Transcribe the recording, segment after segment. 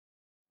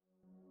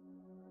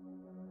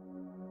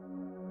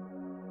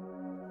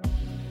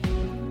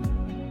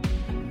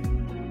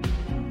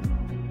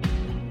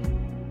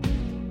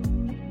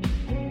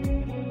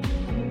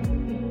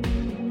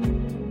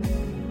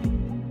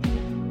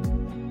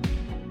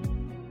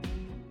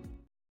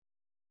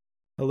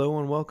Hello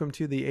and welcome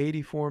to the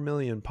 84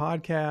 Million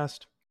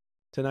podcast.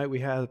 Tonight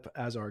we have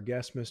as our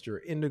guest Mr.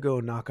 Indigo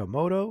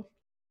Nakamoto.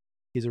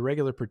 He's a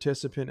regular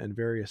participant in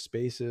various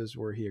spaces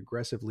where he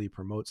aggressively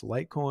promotes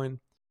Litecoin,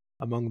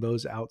 among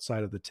those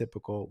outside of the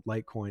typical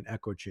Litecoin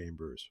echo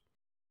chambers.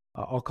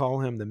 I'll call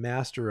him the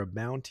master of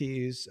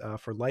bounties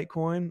for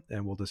Litecoin,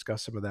 and we'll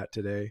discuss some of that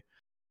today.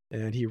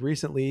 And he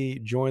recently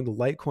joined the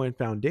Litecoin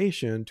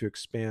Foundation to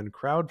expand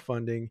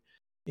crowdfunding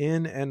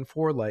in and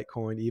for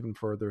Litecoin even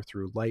further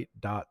through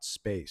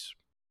Lite.Space.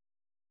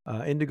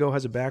 Indigo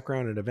has a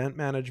background in event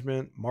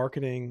management,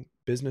 marketing,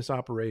 business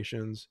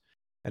operations,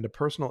 and a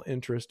personal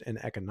interest in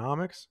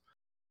economics.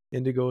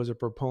 Indigo is a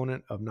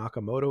proponent of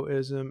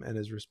Nakamotoism and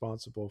is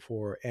responsible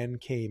for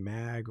NK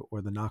Mag,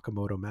 or the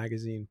Nakamoto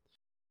magazine.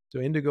 So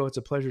Indigo, it's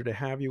a pleasure to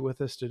have you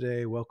with us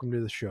today. Welcome to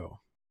the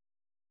show.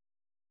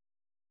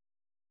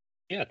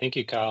 Yeah, thank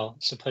you, Kyle.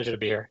 It's a pleasure to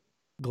be here.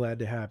 Glad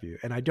to have you.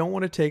 And I don't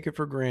want to take it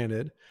for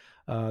granted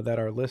that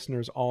our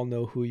listeners all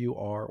know who you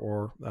are,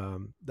 or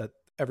that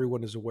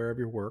everyone is aware of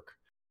your work.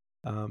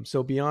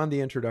 So beyond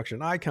the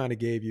introduction I kind of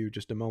gave you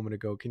just a moment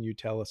ago, can you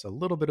tell us a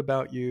little bit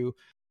about you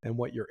and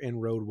what your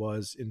inroad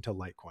was into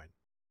Litecoin?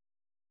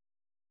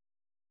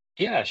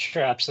 Yeah,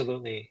 sure,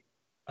 absolutely.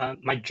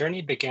 My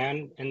journey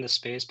began in the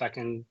space back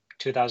in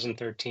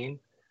 2013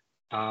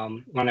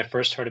 when I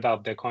first heard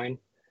about Bitcoin.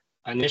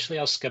 Initially,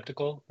 I was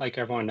skeptical, like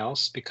everyone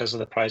else, because of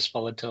the price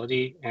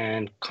volatility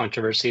and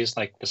controversies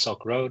like the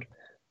Silk Road.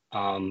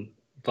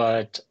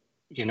 But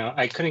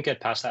I couldn't get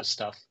past that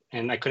stuff,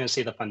 and I couldn't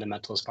see the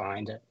fundamentals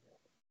behind it.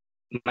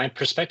 My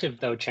perspective,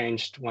 though,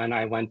 changed when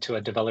I went to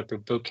a developer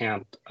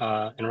bootcamp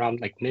in around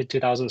like mid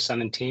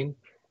 2017.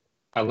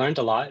 I learned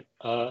a lot.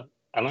 I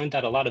learned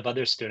that a lot of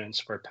other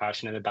students were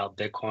passionate about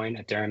Bitcoin,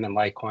 Ethereum, and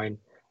Litecoin.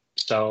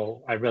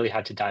 So I really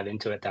had to dive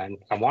into it then.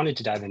 I wanted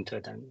to dive into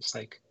it then. It's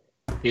like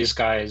these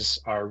guys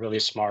are really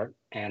smart,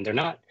 and they're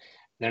not.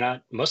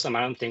 Most of them,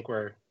 I don't think,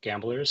 were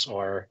gamblers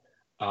or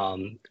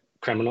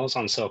criminals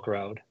on Silk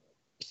Road.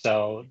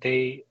 So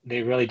they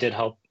really did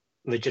help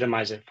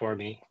legitimize it for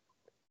me,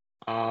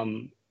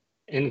 and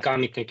got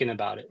me thinking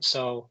about it.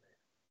 So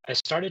I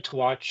started to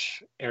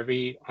watch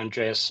every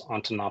Andreas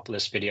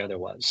Antonopoulos video there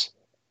was.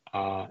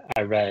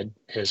 I read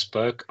his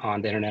book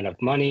on the Internet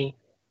of Money,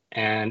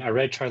 and I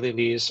read Charlie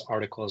Lee's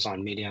articles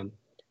on Medium.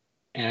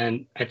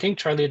 And I think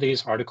Charlie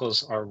Lee's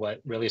articles are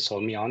what really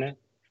sold me on it.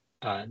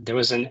 There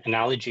was an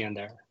analogy in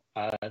there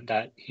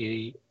that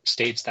he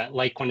states that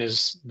Litecoin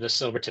is the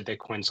silver to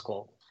Bitcoin's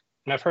gold.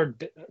 And I've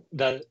heard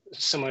the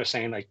similar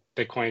saying, like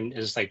Bitcoin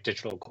is like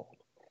digital gold.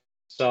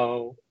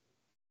 So,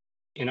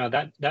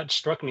 that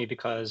struck me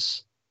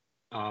because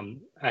I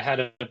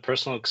had a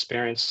personal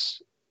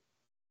experience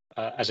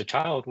as a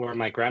child where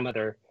my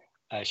grandmother,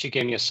 she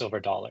gave me a silver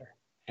dollar,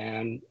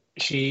 and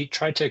she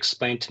tried to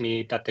explain to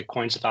me that the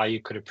coin's value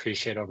could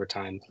appreciate over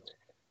time.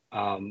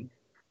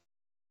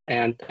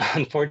 And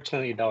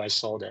unfortunately, though, I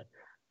sold it.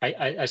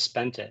 I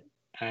spent it.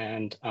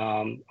 And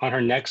on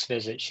her next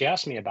visit, she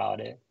asked me about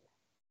it.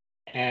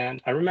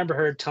 And I remember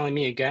her telling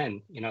me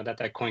again,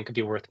 that coin could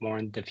be worth more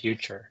in the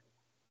future.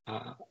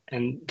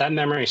 And that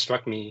memory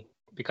struck me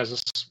because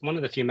it's one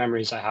of the few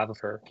memories I have of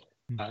her.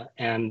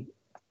 And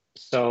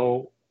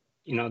so,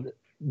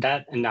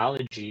 that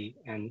analogy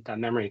and that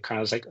memory kind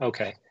of was like,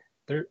 okay,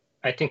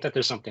 I think that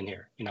there's something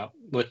here,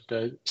 with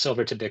the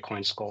silver to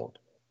Bitcoin's gold.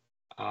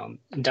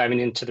 Diving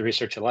into the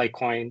research of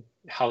Litecoin,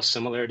 how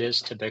similar it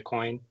is to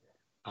Bitcoin,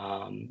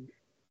 and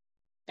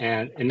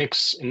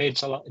it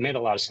made a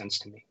lot of sense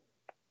to me.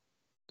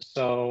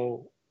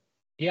 So,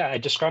 yeah, I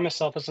describe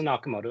myself as a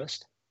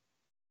Nakamotoist.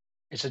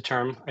 It's a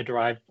term I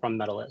derived from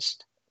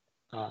metalist.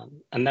 A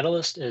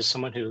metalist is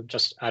someone who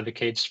just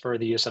advocates for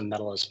the use of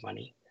metal as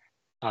money.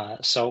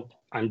 So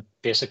I'm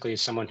basically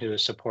someone who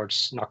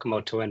supports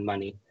Nakamoto and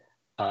money,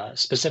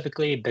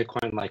 specifically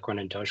Bitcoin, Litecoin,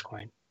 and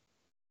Dogecoin.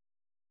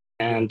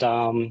 And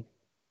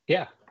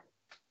yeah,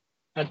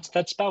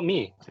 that's about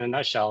me in a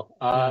nutshell.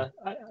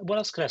 What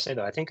else could I say,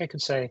 though? I think I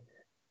could say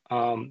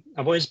I've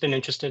always been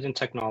interested in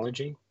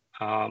technology,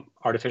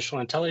 artificial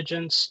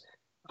intelligence,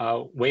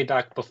 way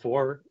back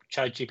before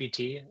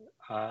ChatGPT,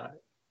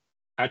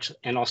 actually,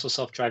 and also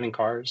self-driving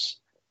cars.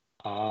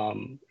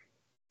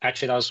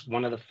 Actually, that was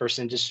one of the first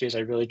industries I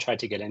really tried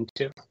to get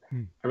into.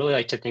 I really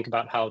like to think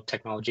about how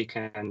technology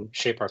can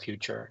shape our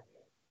future.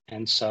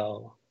 And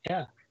so,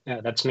 yeah,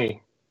 that's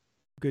me.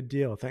 Good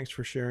deal. Thanks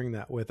for sharing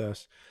that with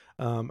us.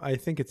 I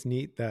think it's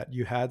neat that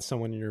you had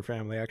someone in your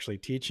family actually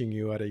teaching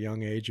you at a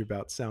young age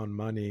about sound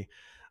money.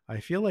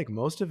 I feel like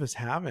most of us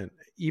haven't,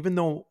 even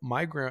though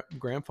my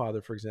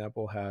grandfather, for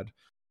example, had,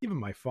 even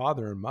my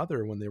father and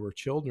mother, when they were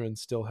children,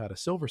 still had a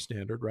silver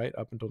standard, right,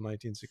 up until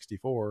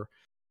 1964.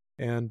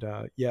 And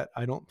yet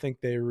I don't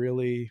think they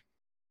really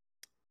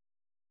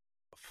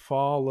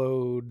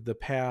followed the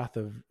path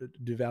of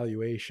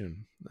devaluation.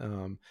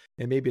 And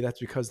maybe that's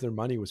because their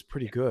money was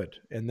pretty good.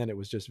 And then it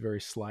was just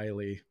very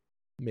slyly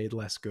made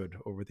less good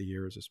over the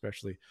years,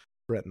 especially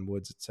Bretton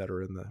Woods, et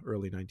cetera, in the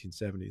early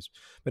 1970s.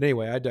 But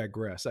anyway, I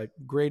digress.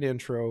 Great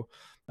intro.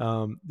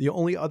 The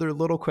only other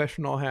little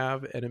question I'll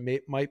have, and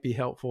it might be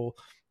helpful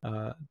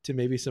to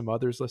maybe some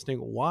others listening,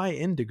 why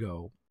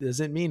indigo? Does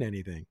it mean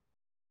anything?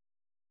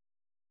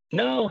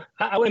 No,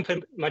 I wouldn't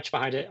put much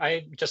behind it.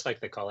 I just like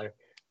the color.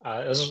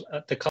 It was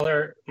the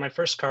color. My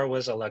first car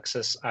was a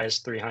Lexus IS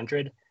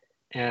 300,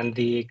 and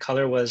the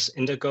color was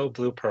indigo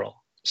blue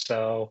pearl.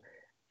 So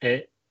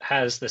it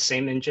has the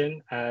same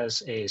engine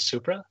as a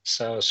Supra.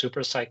 So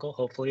Supra cycle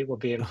hopefully will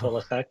be in full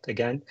effect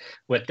again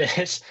with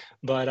this.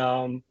 But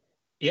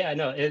yeah,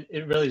 no, it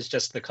really is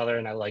just the color,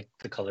 and I like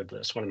the color blue.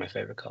 It's one of my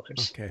favorite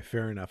colors. Okay,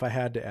 fair enough. I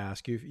had to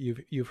ask.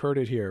 You've heard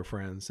it here,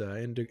 friends.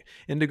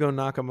 Indigo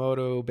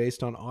Nakamoto,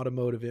 based on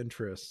automotive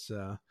interests.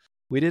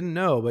 We didn't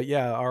know, but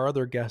yeah, our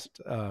other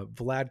guest,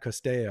 Vlad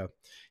Costea,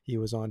 he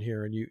was on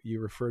here, and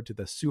you referred to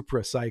the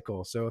Supra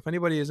cycle. So if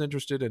anybody is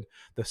interested in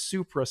the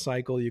Supra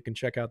cycle, you can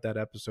check out that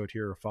episode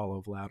here or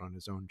follow Vlad on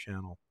his own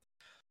channel.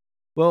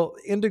 Well,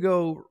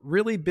 Indigo,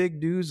 really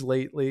big news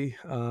lately.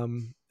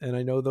 And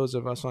I know those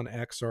of us on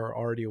X are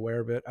already aware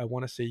of it. I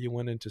want to say you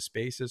went into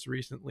spaces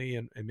recently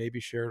and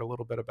maybe shared a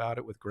little bit about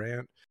it with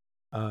Grant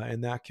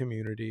and that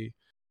community.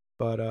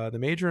 But the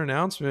major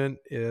announcement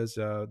is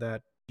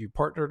that you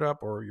partnered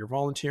up or you're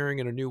volunteering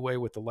in a new way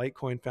with the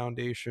Litecoin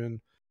Foundation,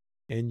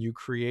 and you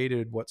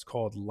created what's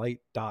called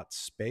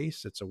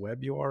Lite.Space. It's a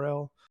web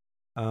URL.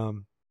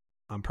 I'm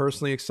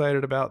personally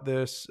excited about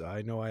this.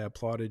 I know I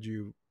applauded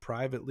you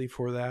privately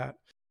for that.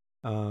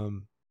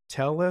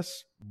 Tell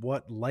us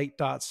what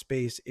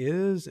Lite.Space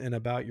is and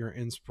about your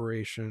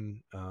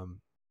inspiration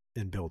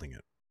in building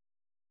it.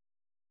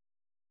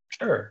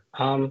 Sure.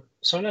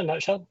 So in a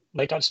nutshell,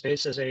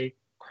 Lite.Space is a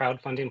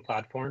crowdfunding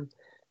platform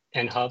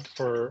and hub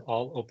for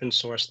all open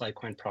source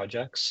Litecoin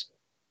projects.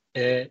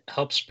 It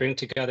helps bring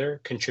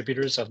together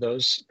contributors of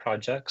those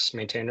projects,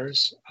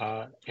 maintainers,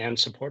 and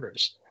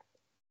supporters.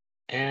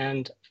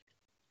 And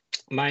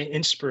my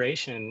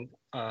inspiration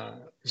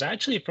is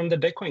actually from the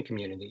Bitcoin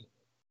community.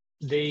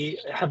 They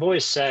have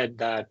always said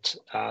that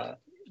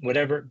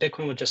whatever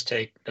Bitcoin will just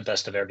take the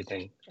best of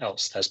everything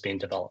else that's being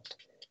developed.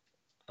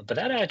 But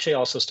that actually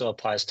also still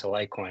applies to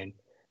Litecoin.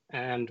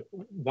 And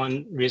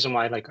one reason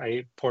why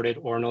I ported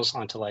Ordinals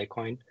onto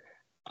Litecoin,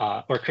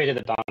 or created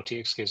the bounty,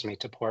 excuse me,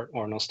 to port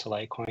Ordinals to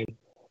Litecoin.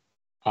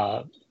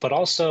 But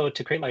also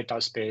to create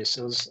Lite.Space,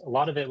 a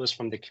lot of it was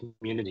from the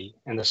community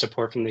and the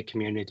support from the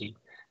community.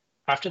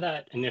 After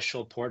that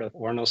initial port of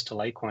Ordinals to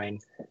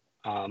Litecoin,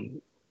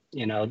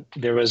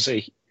 there was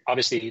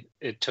obviously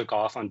it took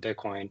off on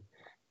Bitcoin,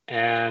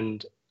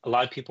 and a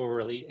lot of people were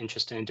really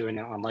interested in doing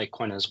it on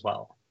Litecoin as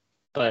well.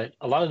 But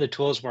a lot of the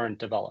tools weren't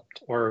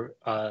developed, or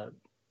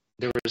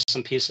there were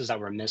some pieces that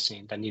were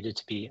missing that needed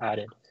to be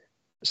added.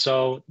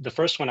 So the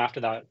first one after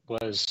that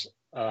was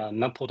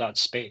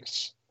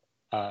mempool.space.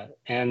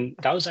 And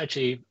that was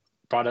actually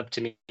brought up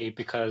to me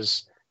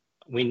because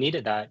we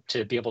needed that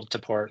to be able to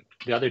port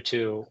the other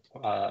two,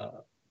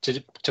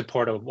 to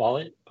port a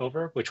wallet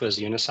over, which was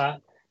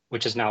Unisat,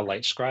 which is now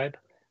LightScribe.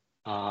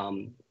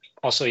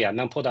 Also, yeah,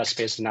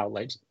 mempool.space is now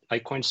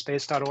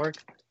litecoinspace.org.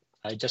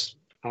 I just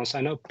on a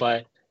side note,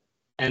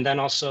 and then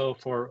also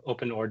for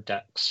OpenOrd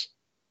DEX.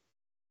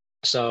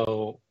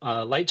 So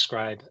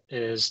LightScribe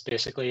is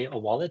basically a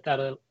wallet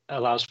that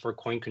allows for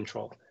coin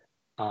control.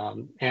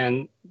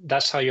 And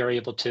that's how you're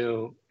able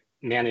to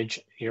manage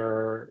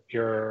your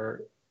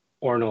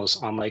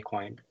Ordinals on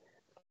Litecoin.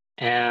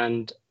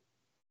 And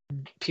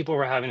people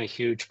were having a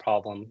huge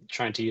problem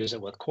trying to use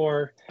it with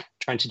Core,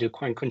 trying to do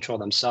coin control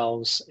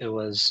themselves. It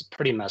was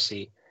pretty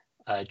messy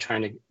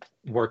trying to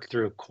work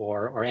through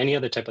Core or any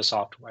other type of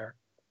software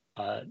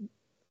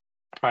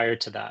prior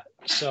to that.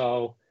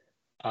 So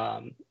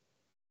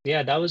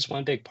yeah, that was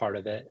one big part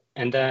of it.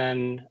 And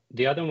then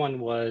the other one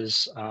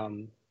was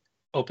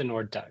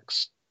OpenOrd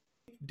DEX.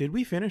 Did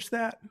we finish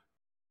that?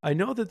 I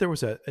know that there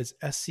was a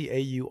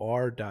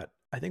SCAUR dot,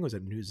 I think it was a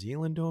New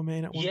Zealand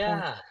domain at one point.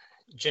 Yeah,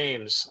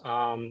 James.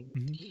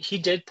 He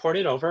did port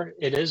it over.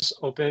 It is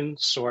open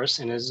source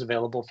and is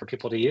available for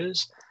people to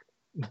use.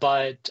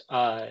 But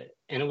and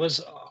it was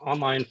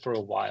online for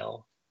a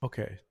while.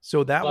 Okay.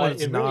 So that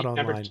one's not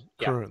online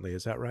currently,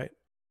 is that right?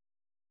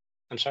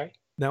 I'm sorry?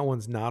 That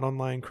one's not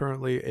online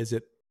currently. Is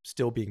it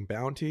still being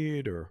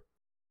bountied or?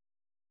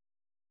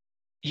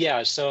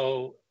 Yeah,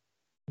 so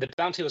the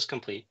bounty was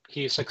complete.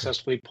 He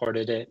successfully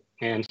ported it,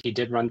 and he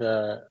did run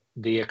the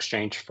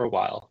exchange for a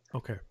while.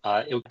 Okay.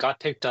 It got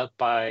picked up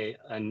by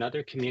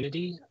another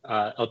community,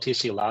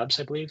 LTC Labs,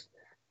 I believe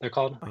they're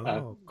called.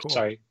 Oh, cool.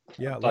 Sorry.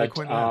 Yeah,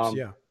 Litecoin Labs,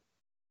 yeah.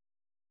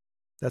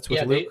 That's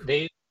what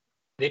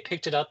they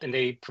picked it up and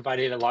they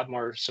provided a lot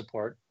more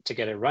support to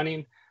get it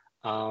running.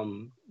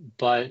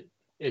 But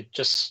it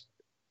just,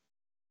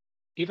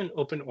 even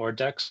OpenOrd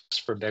DEX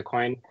for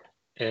Bitcoin,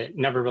 it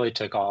never really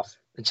took off.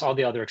 It's all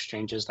the other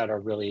exchanges that are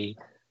really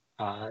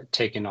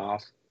taking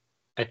off.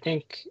 I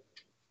think,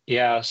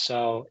 yeah,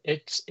 so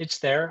it's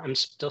there. I'm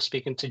still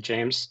speaking to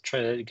James,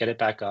 try to get it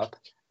back up.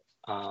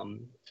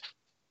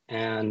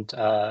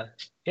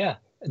 Yeah,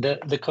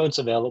 the code's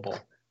available.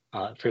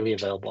 freely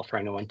available for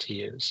anyone to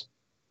use.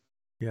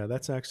 Yeah,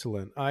 that's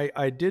excellent.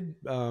 I did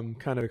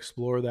kind of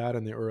explore that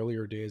in the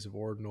earlier days of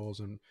Ordinals,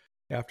 and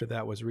after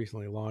that was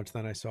recently launched,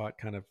 then I saw it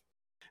kind of,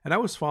 and I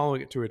was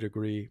following it to a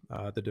degree,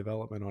 the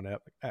development on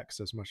X,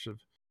 as much of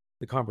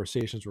the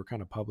conversations were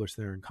kind of published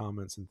there in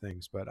comments and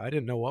things, but I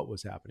didn't know what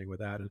was happening with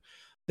that. And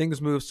things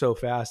move so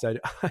fast,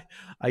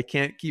 I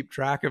can't keep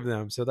track of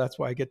them. So that's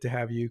why I get to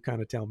have you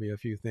kind of tell me a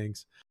few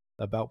things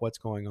about what's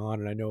going on.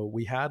 And I know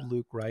we had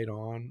Luke right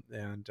on,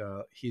 and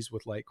he's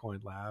with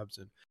Litecoin Labs,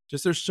 and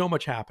just there's so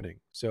much happening.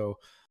 So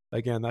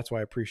again, that's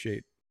why I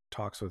appreciate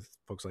talks with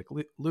folks like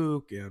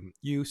Luke and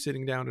you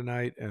sitting down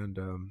tonight, and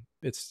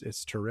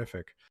it's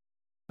terrific.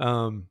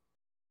 Um,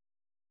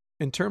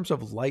 in terms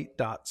of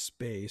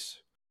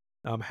Lite.Space,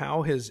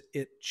 how has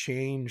it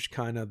changed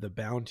kind of the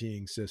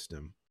bountying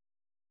system?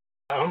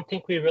 I don't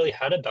think we really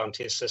had a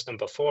bounty system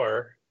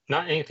before,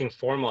 not anything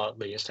formal at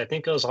least. I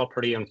think it was all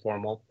pretty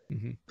informal.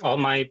 Mm-hmm. All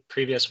my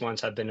previous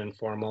ones have been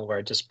informal, where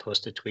I just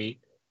post a tweet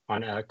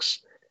on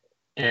X.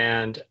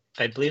 And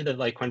I believe the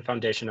Litecoin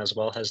Foundation as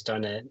well has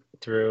done it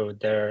through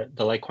the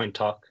Litecoin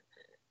Talk,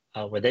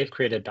 where they've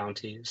created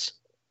bounties.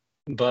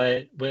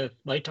 But with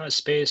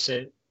Lite.Space,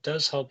 it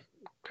does help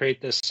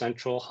create this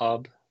central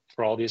hub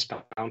for all these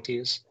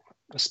bounties,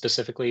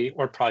 specifically,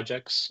 or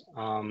projects,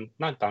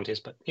 not bounties,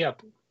 but yeah,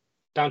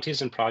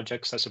 bounties and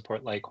projects that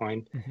support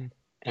Litecoin Mm-hmm.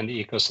 and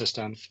the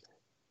ecosystem.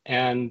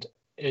 And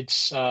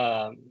it's,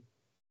 yeah,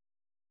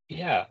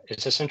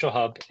 it's a central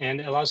hub, and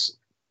it allows,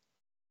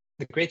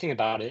 the great thing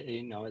about it,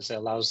 is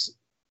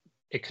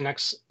it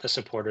connects the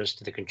supporters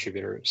to the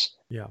contributors.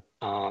 Yeah.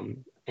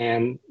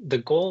 And the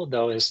goal,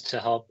 though, is to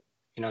help,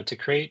 to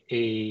create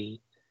a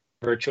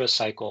virtuous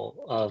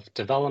cycle of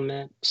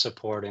development,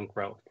 support, and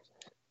growth.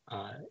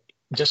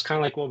 Just kind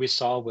of like what we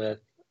saw with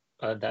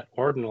that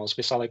Ordinals,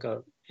 we saw like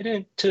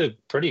to a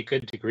pretty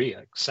good degree,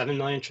 like 7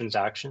 million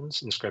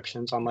transactions,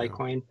 inscriptions on Yeah.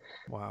 Litecoin.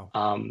 Wow.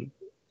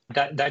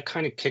 That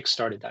kind of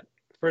kickstarted that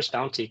first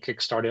bounty,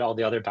 kickstarted all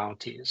the other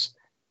bounties.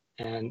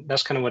 And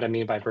that's kind of what I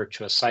mean by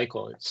virtuous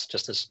cycle. It's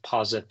just this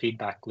positive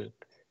feedback loop.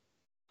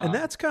 And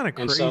that's kind of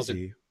And so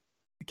crazy.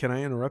 Can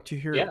I interrupt you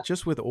here? yeah,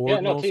 Just with no,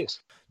 Ordinals, please.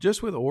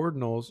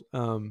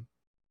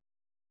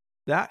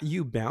 that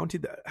you bounty,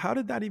 how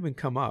did that even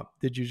come up?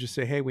 Did you just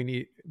say, hey, we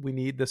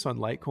need this on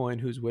Litecoin,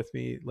 who's with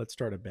me, let's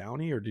start a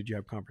bounty? Or did you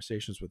have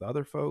conversations with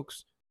other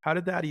folks? How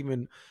did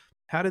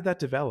that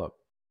develop?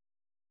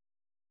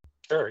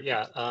 Sure,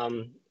 yeah.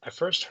 I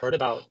first heard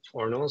about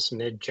Ordinals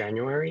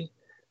mid-January,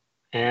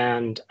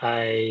 and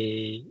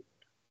I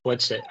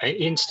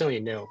instantly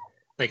knew.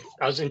 Like,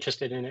 I was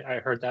interested in it. I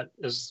heard that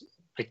is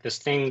like this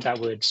thing that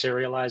would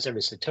serialize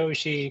every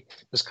Satoshi.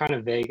 It was kind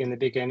of vague in the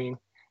beginning,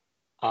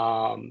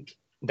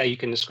 that you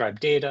can describe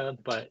data,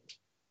 but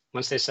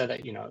once they said that,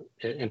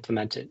 it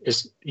implemented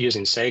is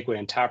using Segwit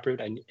and Taproot,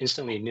 I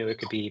instantly knew it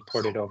could be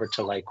ported over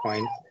to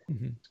Litecoin.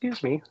 Mm-hmm.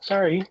 Excuse me,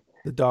 sorry.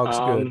 The dog's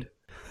good.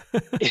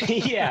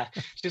 Yeah,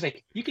 she was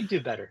like, you could do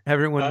better.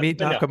 Everyone meet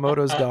But no,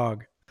 Nakamoto's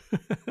dog.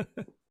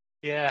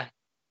 yeah,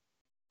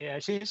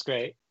 she's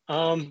great.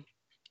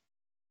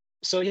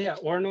 So yeah,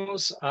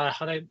 Ordinals,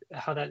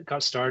 how that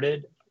got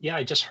started. Yeah,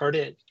 I just heard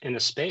it in the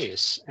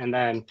space, and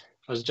then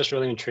I was just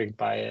really intrigued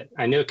by it.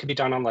 I knew it could be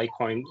done on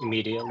Litecoin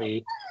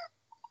immediately,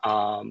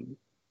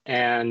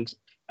 and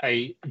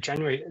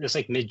it's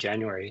like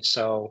mid-January.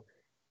 So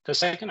the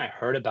second I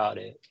heard about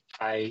it,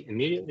 I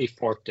immediately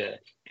forked it,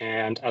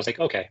 and I was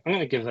like, okay, I'm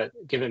gonna give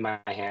it my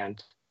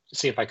hand to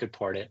see if I could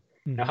port it.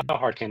 Mm-hmm. Now, how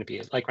hard can it be?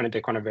 Litecoin and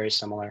Bitcoin are very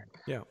similar.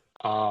 Yeah.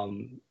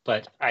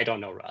 But I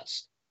don't know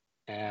Rust.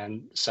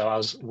 And so I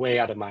was way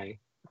out of my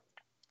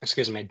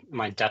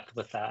depth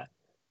with that.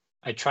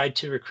 I tried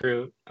to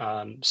recruit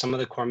some of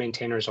the core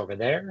maintainers over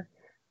there.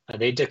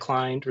 They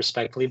declined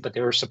respectfully, but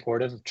they were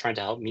supportive of trying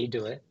to help me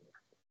do it.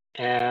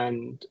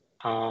 And,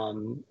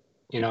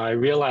 I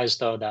realized,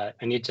 though, that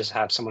I need to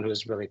have someone who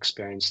is really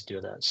experienced to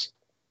do this.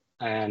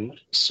 And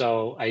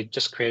so I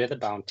just created the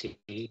bounty,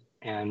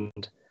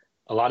 and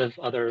a lot of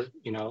other,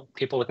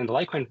 people within the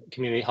Litecoin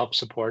community helped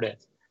support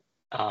it.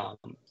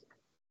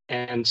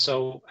 And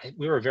so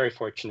we were very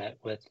fortunate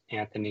with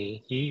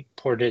Anthony. He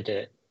ported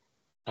it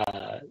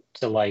to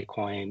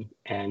Litecoin,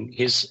 and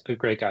he's a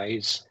great guy.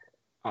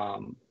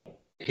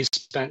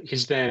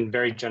 He's been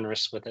very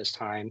generous with his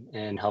time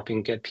in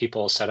helping get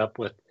people set up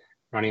with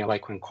running a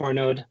Litecoin core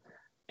node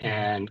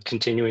and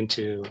continuing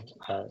to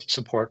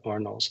support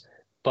Ordinals.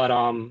 But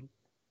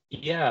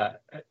yeah,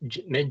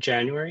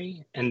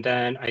 mid-January, and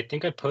then I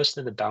think I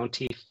posted the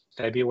bounty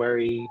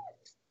February.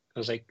 It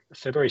was like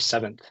February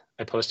 7th.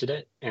 I posted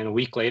it, and a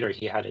week later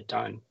he had it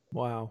done.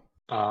 Wow.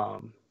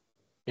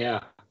 Yeah.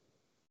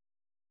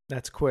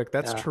 That's quick.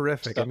 That's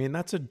terrific. So, I mean,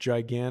 that's a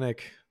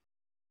gigantic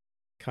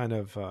kind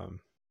of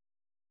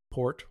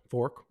fork,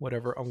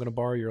 whatever. I'm going to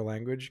borrow your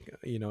language.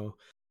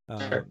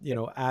 sure.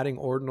 Adding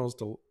Ordinals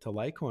to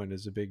Litecoin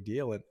is a big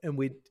deal. And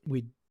we,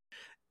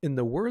 in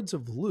the words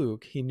of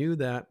Luke, he knew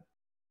that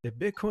if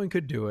Bitcoin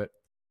could do it,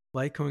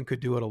 Litecoin could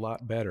do it a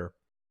lot better.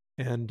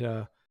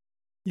 And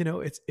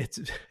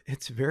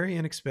It's very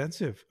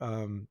inexpensive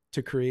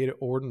to create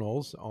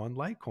ordinals on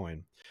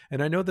Litecoin,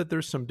 and I know that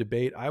there's some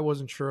debate. I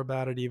wasn't sure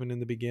about it even in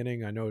the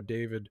beginning. I know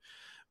David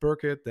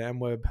Burkett, the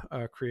MWeb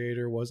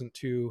creator, wasn't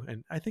too,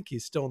 and I think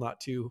he's still not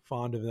too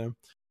fond of them.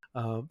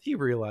 He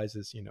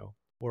realizes,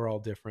 we're all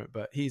different,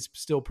 but he's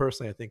still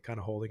personally, I think, kind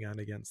of holding on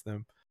against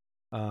them.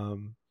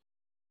 Um,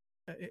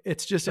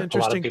 it's just A lot of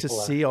interesting to people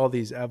are. see all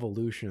these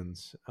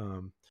evolutions,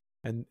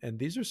 and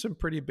these are some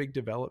pretty big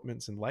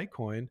developments in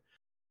Litecoin.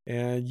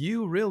 And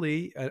you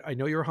really, I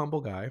know you're a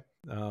humble guy.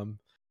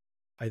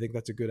 I think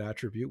that's a good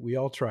attribute. We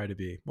all try to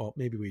be. Well,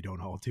 maybe we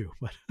don't all do,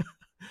 but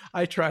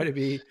I try to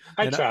be,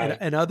 I try.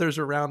 and others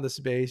around the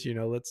space.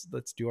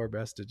 Let's do our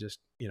best to just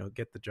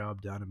get the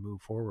job done and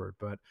move forward.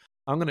 But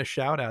I'm going to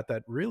shout out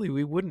that really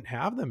we wouldn't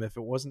have them if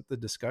it wasn't the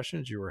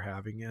discussions you were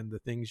having and the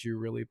things you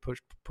really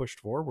pushed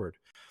forward.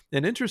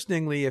 And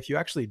interestingly, if you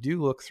actually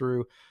do look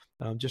through,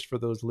 just for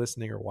those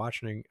listening or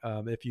watching,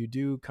 if you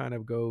do kind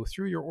of go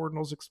through your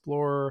Ordinals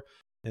Explorer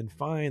and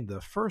find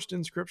the first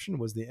inscription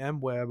was the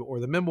MWeb or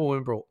the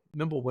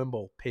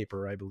Mimblewimble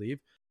paper, I believe.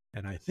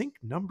 And I think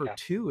number Yeah.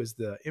 2 is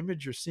the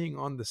image you're seeing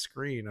on the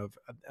screen of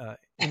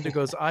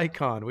Indigo's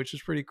icon, which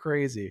is pretty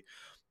crazy.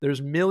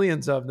 There's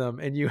millions of them,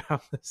 and you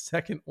have the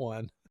second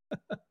one.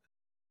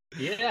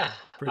 Yeah,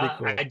 Pretty I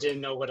cool.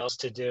 didn't know what else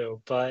to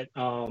do, but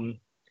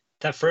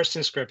that first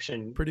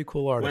inscription, Pretty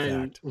cool when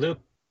artifact. Luke,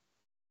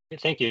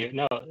 thank you.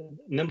 No,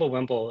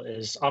 Mimblewimble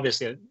is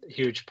obviously a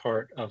huge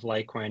part of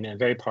Litecoin and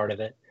very part of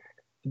it,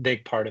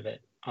 big part of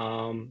it.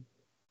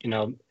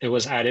 It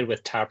was added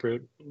with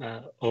Taproot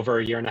over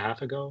a year and a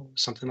half ago,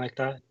 something like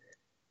that,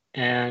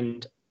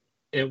 and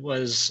it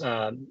was,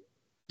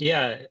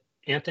 yeah,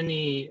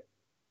 Anthony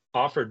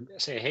offered,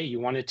 say, hey,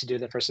 you wanted to do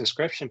the first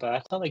inscription, but I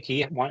felt like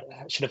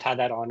should have had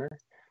that honor.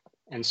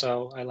 And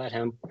so I let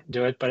him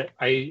do it. But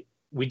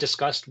we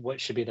discussed what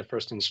should be the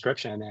first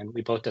inscription, and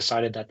we both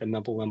decided that the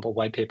Mimblewimble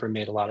white paper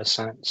made a lot of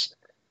sense.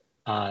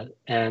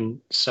 And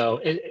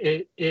so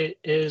it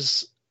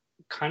is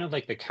kind of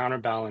like the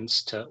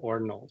counterbalance to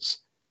ordinals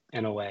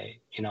in a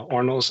way.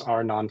 Ordinals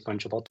are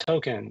non-fungible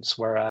tokens,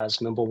 whereas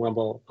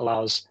Mimblewimble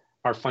allows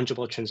our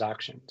fungible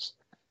transactions.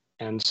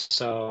 And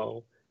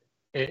so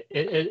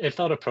it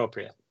felt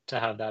appropriate to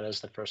have that as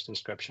the first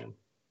inscription.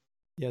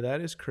 Yeah,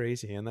 that is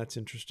crazy, and that's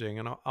interesting.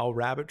 And I'll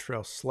rabbit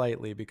trail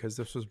slightly because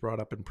this was brought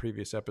up in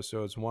previous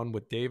episodes. One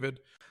with David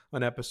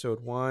on episode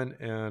 1,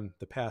 and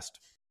the past,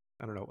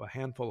 I don't know, a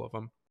handful of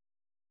them.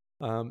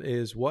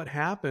 Is what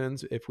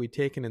happens if we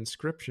take an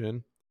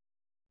inscription,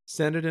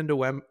 send it into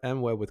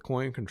MWeb with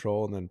coin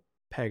control, and then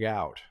peg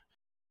out.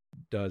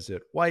 Does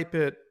it wipe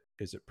it?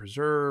 Is it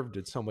preserved?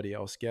 Did somebody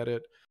else get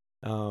it?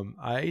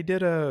 I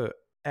did a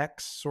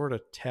X sort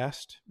of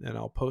test, and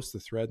I'll post the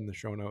thread in the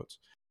show notes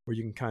where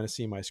you can kind of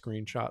see my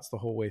screenshots the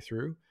whole way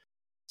through.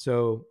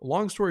 So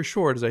long story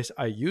short is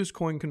I used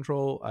coin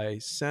control. I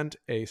sent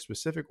a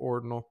specific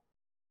ordinal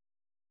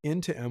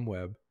into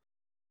MWeb.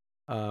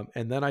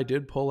 And then I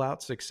did pull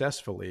out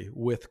successfully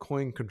with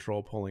coin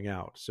control pulling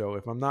out. So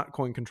if I'm not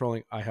coin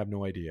controlling, I have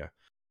no idea.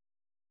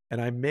 And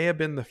I may have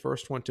been the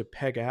first one to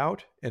peg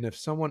out. And if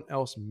someone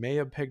else may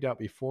have pegged out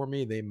before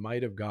me, they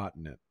might have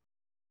gotten it.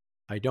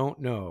 I don't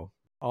know.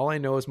 All I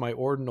know is my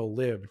ordinal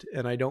lived,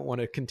 and I don't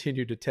want to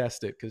continue to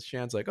test it because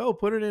Shan's like, oh,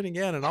 put it in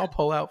again and I'll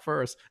pull out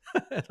first.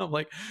 And I'm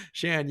like,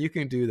 Shan, you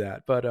can do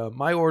that. But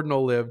my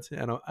ordinal lived,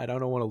 and I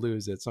don't want to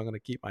lose it. So I'm going to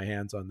keep my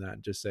hands on that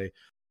and just say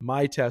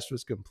my test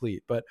was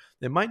complete. But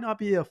it might not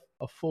be a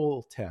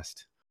full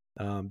test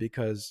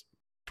because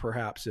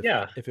perhaps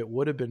Yeah. if it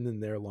would have been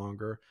in there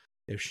longer,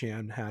 if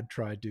Shan had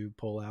tried to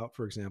pull out,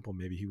 for example,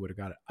 maybe he would have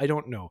got it. I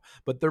don't know.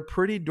 But they're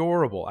pretty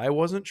durable. I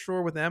wasn't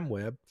sure with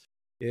MWeb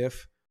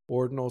if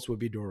ordinals would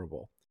be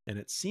durable, and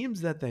it seems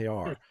that they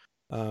are.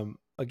 I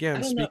Again,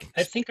 don't know.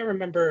 I think I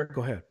remember.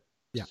 Go ahead.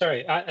 Yeah.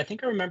 Sorry, I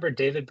think I remember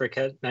David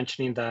Burkett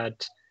mentioning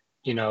that,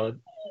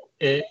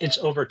 it's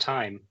over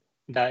time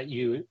that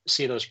you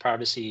see those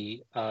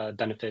privacy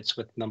benefits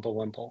with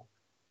Mimblewimble.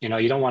 You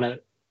don't want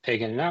to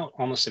peg in and out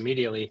almost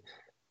immediately.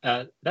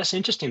 That's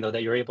interesting though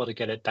that you're able to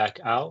get it back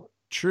out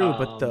True,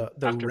 but the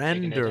after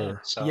pegging it in.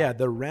 render, So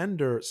the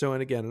render. So,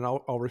 and again, and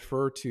I'll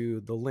refer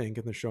to the link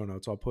in the show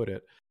notes. I'll put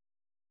it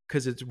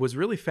because it was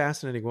really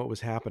fascinating what was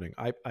happening.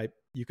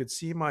 You could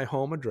see my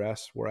home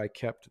address where I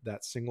kept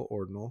that single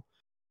ordinal.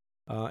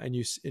 And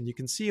you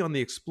can see on the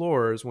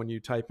explorers when you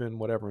type in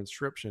whatever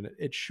inscription,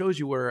 it shows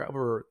you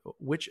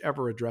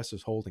whichever address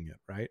is holding it,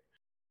 right?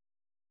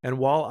 And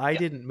while I yeah,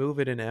 didn't move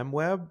it in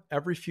MWeb,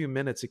 every few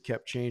minutes it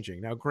kept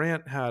changing. Now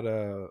Grant had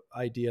a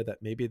idea that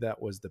maybe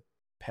that was the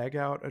peg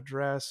out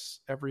address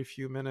every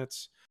few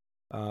minutes.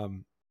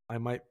 I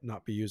might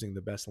not be using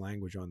the best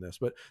language on this,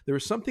 but there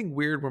was something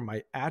weird where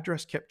my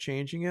address kept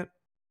changing it,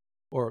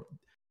 or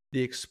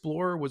the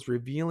Explorer was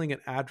revealing an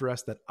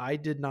address that I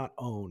did not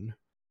own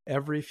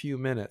every few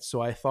minutes,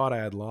 so I thought I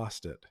had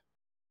lost it.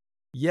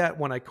 Yet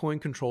when I coin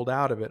controlled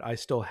out of it, I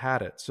still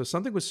had it. So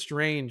something was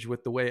strange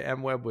with the way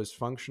MWeb was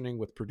functioning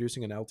with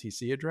producing an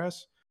LTC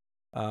address,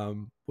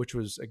 which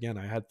was, again,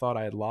 I had thought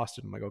I had lost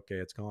it. I'm like, okay,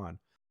 it's gone.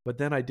 but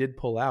then I did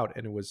pull out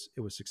and it was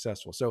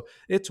successful. So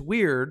it's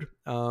weird.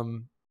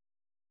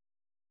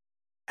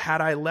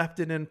 Had I left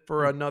it in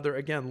for another,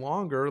 again,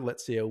 longer,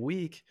 let's say a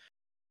week,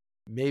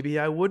 maybe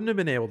I wouldn't have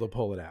been able to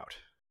pull it out.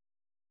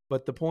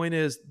 But the point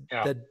is,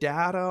 Yeah. the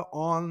data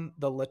on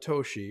the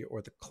Latoshi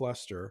or the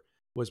cluster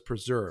was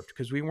preserved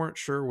because we weren't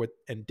sure what,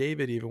 and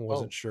David even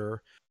wasn't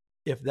sure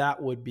if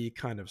that would be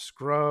kind of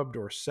scrubbed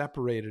or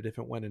separated if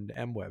it went into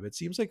MWeb. It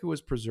seems like it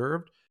was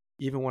preserved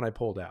even when I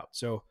pulled out.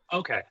 So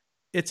Okay.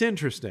 it's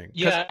interesting.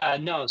 Yeah,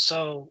 no.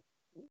 So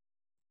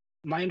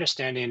my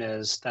understanding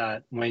is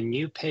that when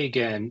you peg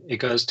in, it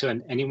goes to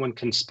an anyone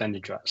can spend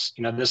address.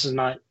 This is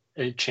not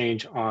a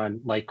change on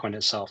Litecoin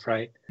itself,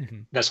 right?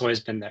 Mm-hmm. That's always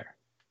been there.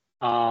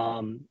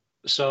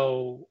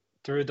 So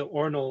through the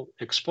Ordinal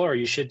Explorer,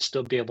 you should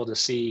still be able to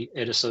see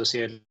it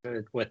associated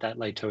with that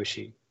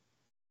Litoshi.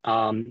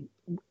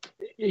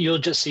 You'll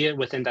just see it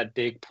within that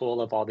big pool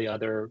of all the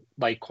other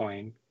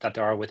Litecoin that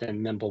there are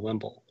within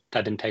Mimblewimble that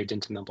have been pegged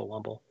into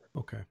Mimblewimble.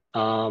 Okay.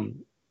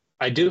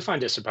 I do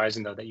find it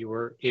surprising though that you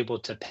were able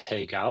to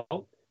peg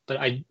out, but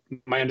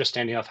my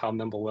understanding of how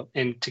Mimblewimble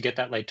and to get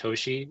that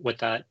Litoshi with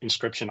that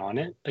inscription on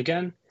it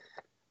again.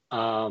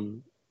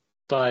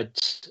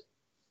 But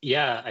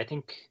yeah, I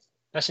think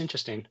that's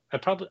interesting.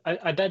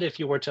 I bet if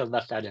you were to have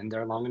left that in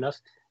there long enough,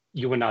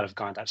 you would not have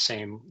gone that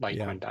same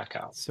Litecoin back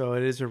out. So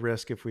it is a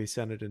risk if we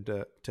send it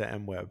into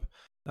MWeb.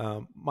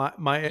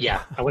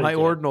 Yeah, my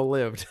ordinal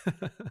lived,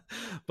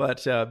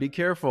 but be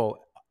careful.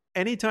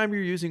 Anytime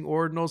you're using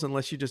ordinals,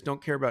 unless you just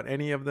don't care about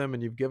any of them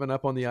and you've given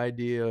up on the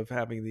idea of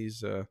having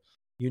these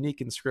unique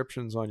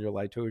inscriptions on your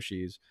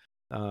Litoshis,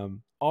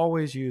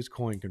 always use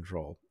coin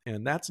control.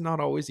 And that's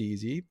not always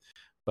easy,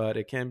 but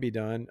it can be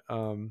done.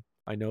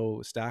 I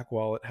know Stack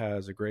Wallet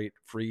has a great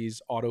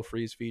auto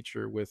freeze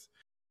feature with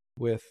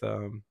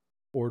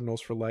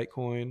ordinals for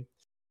Litecoin.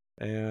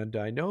 And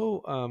I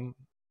know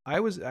I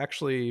was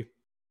actually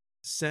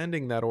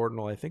sending that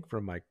ordinal, I think,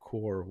 from my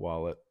Core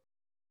wallet.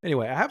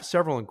 Anyway, I have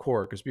several in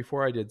Core because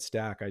before I did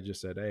Stack, I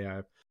just said, hey,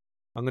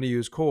 I'm going to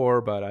use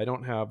Core, but I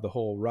don't have the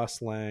whole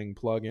Rust-Lang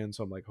plugin.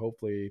 So I'm like,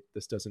 hopefully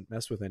this doesn't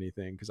mess with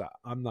anything because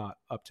I'm not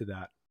up to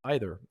that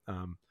either.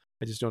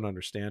 I just don't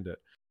understand it.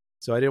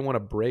 So I didn't want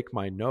to break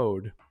my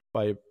node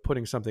by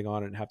putting something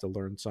on it and have to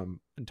learn some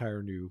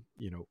entire new,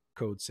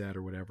 code set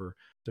or whatever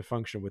to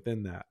function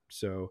within that.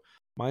 So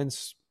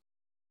mine's,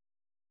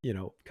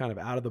 kind of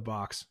out of the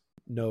box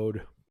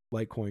node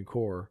Litecoin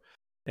Core.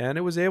 And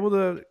it was able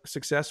to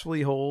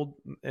successfully hold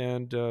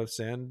and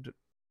send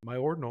my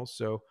ordinals.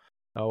 So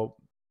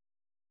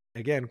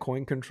again,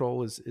 coin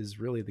control is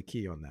really the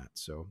key on that.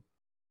 So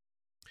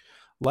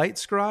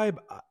LightScribe,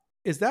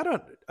 is that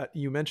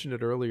you mentioned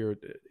it earlier,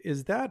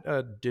 is that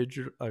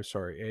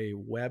a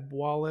web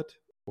wallet,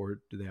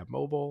 or do they have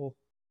mobile?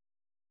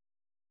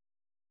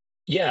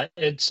 Yeah,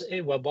 it's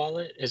a web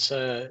wallet. It's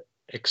a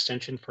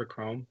extension for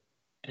Chrome,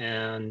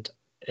 and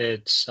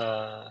it's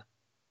I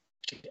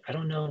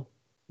don't know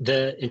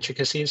the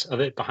intricacies of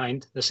it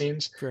behind the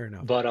scenes. Fair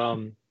enough. But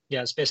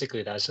yeah, it's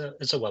basically that.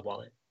 It's a web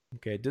wallet.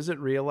 Okay. Does it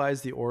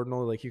realize the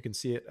ordinal, like you can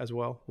see it as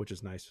well, which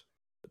is nice?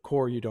 The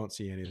Core, you don't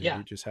see anything. Yeah.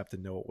 You just have to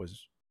know it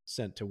was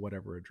sent to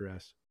whatever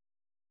address.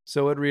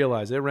 So it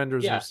realized, it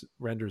renders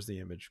the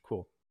image.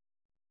 Cool.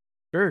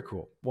 Very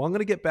cool. Well, I'm going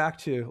to get back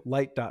to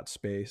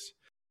Lite.Space,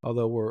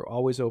 although we're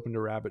always open to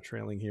rabbit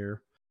trailing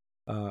here.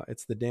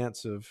 It's the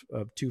dance of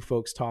two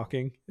folks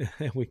talking,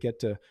 and we get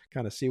to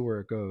kind of see where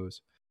it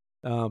goes.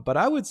 But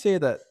I would say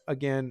that,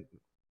 again,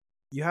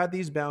 you had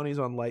these bounties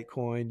on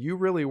Litecoin. You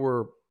really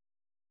were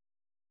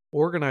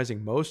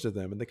organizing most of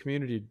them, and the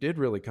community did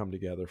really come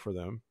together for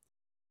them.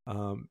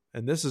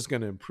 And this is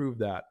going to improve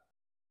that,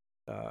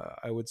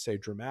 I would say,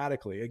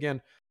 dramatically.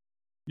 Again,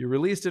 you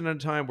released it in a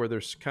time where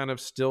there's kind of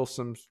still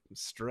some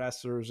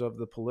stressors of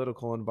the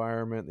political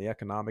environment, the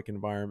economic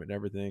environment, and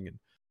everything. And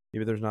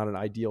maybe there's not an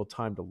ideal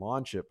time to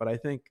launch it, but I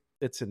think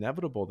it's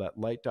inevitable that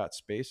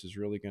Lite.Space is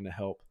really going to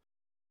help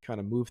kind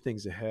of move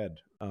things ahead.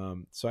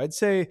 So I'd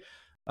say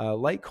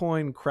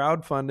Litecoin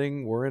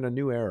crowdfunding, we're in a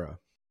new era,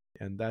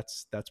 and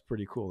that's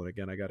pretty cool. And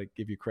again, I got to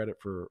give you credit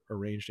for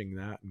arranging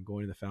that and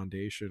going to the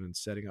foundation and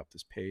setting up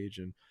this page,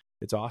 and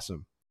it's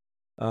awesome.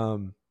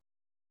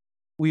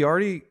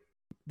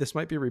 This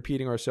might be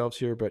repeating ourselves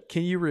here, but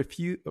can you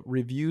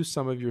review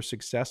some of your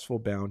successful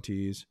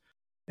bounties,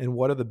 and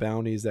what are the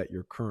bounties that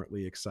you're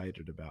currently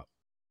excited about?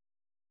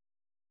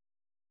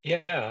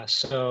 Yeah,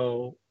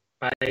 so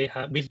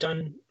we've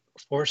done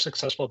 4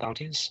 successful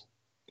bounties.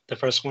 The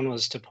first one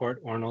was to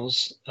port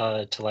Ordinals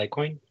to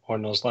Litecoin,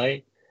 Ordinals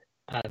Lite.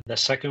 The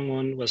second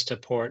one was to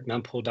port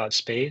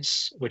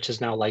mempool.space, which is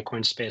now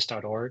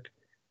litecoinspace.org.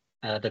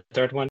 The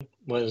third one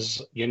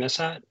was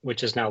Unisat,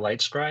 which is now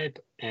LightScribe.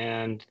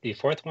 And the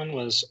fourth one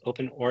was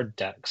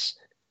OpenOrdDex,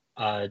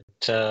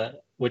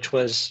 which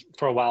was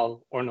for a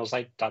while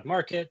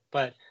ordinalslight.market,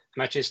 but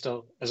I'm actually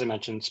still, as I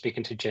mentioned,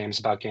 speaking to James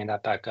about getting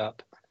that back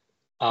up,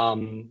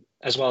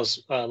 as well as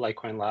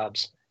Litecoin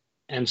Labs.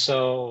 And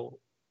so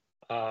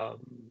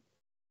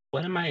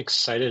what am I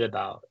excited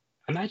about?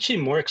 I'm actually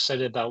more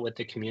excited about what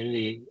the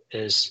community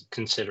is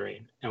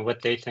considering and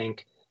what they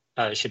think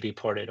should be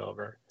ported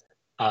over,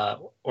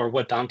 or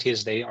what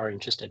bounties they are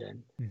interested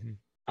in.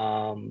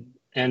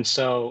 And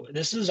so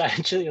this is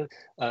actually,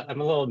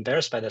 I'm a little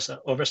embarrassed by this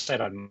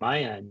oversight on my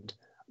end,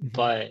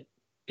 but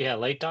yeah,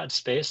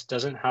 Lite.Space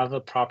doesn't have a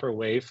proper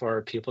way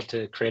for people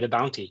to create a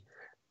bounty.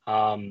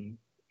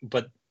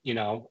 But you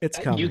know, It's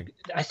coming.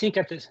 I think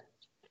at this,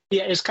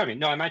 yeah, it's coming.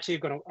 No,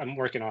 I'm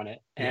working on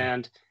it. Yeah.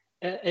 And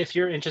if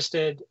you're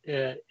interested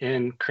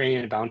in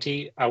creating a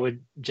bounty, I would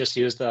just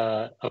use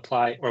the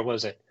apply, or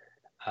was it?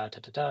 Oh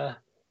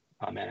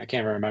man, I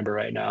can't remember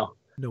right now.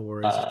 No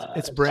worries.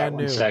 It's brand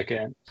new. 1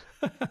 second.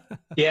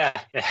 Yeah,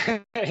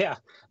 yeah.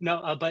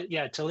 No, but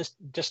yeah,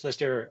 just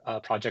list your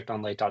project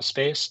on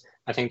Lite.Space.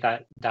 I think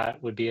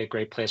that would be a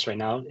great place right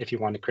now if you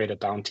want to create a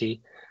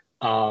bounty.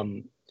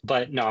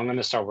 But no, I'm going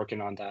to start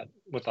working on that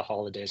with the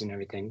holidays and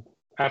everything.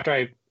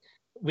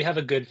 We have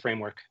a good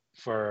framework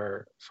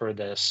for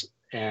this,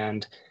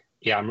 and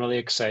yeah, I'm really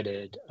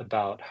excited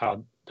about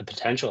how the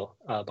potential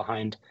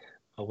behind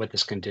what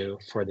this can do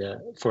for the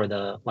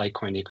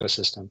Litecoin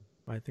ecosystem.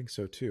 I think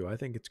so too. I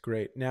think it's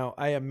great. Now,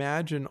 I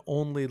imagine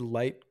only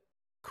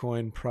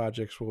Litecoin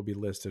projects will be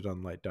listed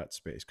on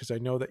Lite.Space, because I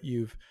know that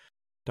you've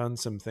done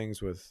some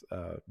things with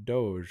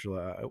Doge.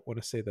 I want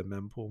to say the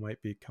mempool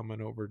might be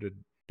coming over to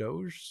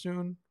Doge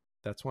soon.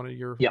 That's one of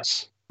your...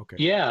 Yes. Okay.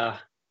 Yeah.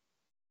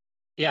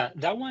 Yeah,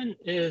 that one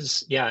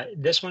is, yeah,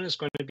 this one is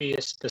going to be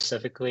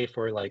specifically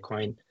for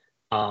Litecoin.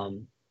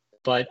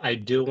 But I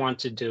do want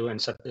to do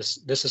and set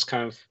this is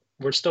kind of,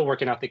 we're still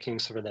working out the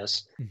kinks for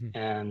this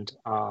and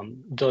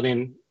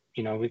building,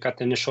 you know, we've got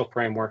the initial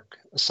framework,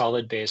 a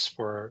solid base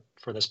for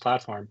this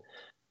platform.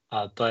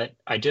 But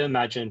I do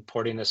imagine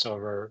porting this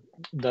over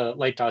the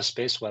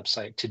Lite.Space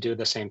website to do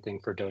the same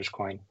thing for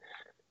Dogecoin.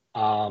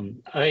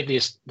 At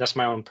least that's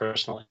my own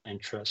personal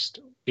interest,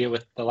 be it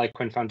with the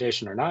Litecoin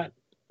Foundation or not.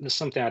 This is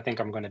something I think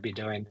I'm going to be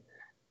doing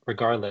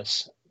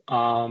regardless.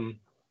 And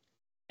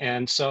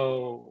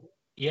so,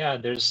 yeah,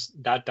 there's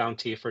that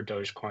bounty for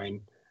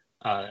Dogecoin.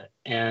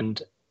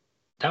 And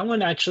that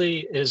one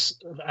actually is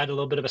at a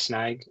little bit of a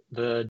snag.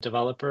 The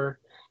developer,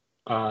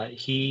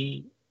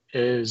 he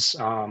is,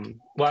 well,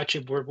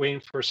 actually, we're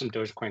waiting for some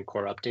Dogecoin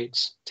core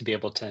updates to be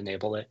able to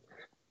enable it.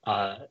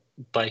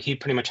 But he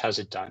pretty much has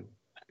it done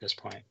at this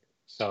point.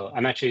 So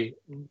I'm actually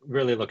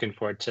really looking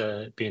forward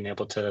to being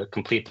able to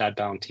complete that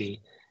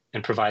bounty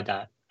and provide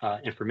that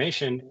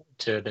information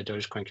to the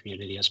Dogecoin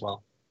community as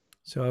well.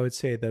 So I would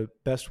say the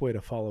best way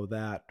to follow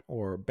that,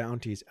 or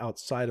bounties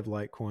outside of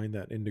Litecoin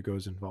that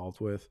Indigo's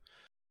involved with,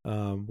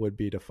 would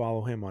be to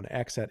follow him on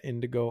X at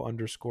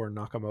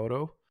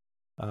Indigo_Nakamoto,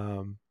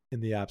 in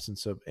the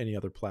absence of any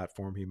other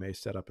platform he may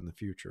set up in the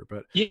future.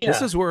 But yeah,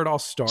 this is where it all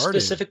started.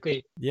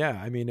 Specifically.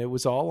 Yeah, I mean, it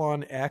was all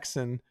on X,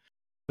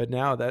 but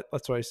now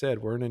that's what I said.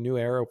 We're in a new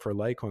era for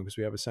Litecoin because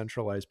we have a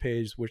centralized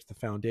page, which the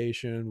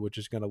foundation, which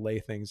is going to lay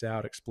things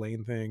out,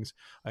 explain things.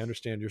 I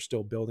understand you're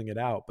still building it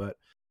out, but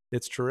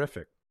it's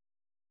terrific.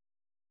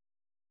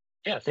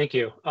 Yeah, thank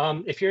you.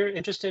 If you're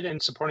interested in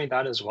supporting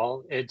that as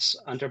well, it's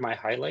under my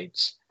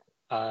highlights,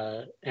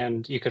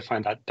 and you could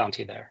find that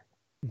bounty there.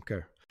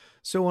 Okay.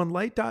 So on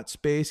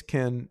Lite.Space,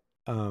 can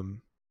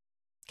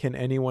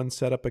anyone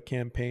set up a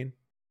campaign?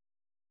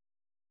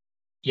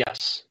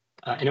 Yes.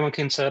 Anyone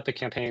can set up a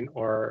campaign,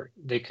 or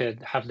they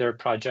could have their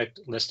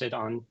project listed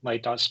on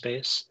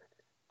Lite.Space.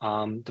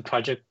 The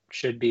project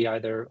should be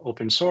either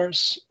open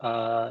source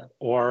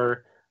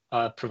or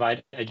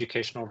provide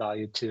educational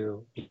value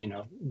to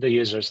the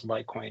users of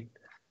Litecoin.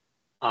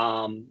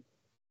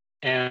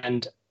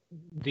 And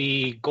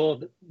the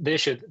goal, the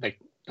issue, like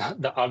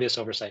the obvious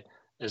oversight,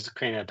 is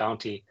creating a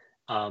bounty.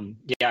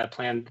 Yeah, I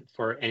plan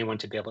for anyone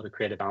to be able to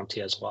create a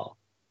bounty as well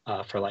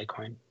for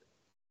Litecoin.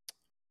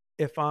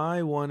 If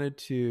I wanted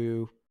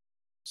to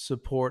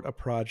support a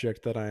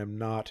project that I am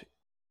not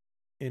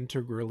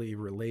integrally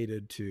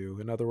related to,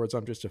 in other words,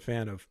 I'm just a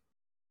fan of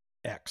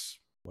X,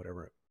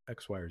 whatever,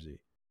 X, Y, or Z,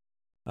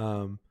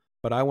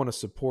 but I want to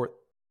support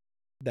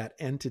that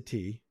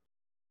entity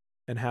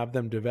and have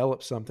them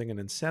develop something and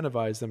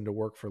incentivize them to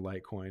work for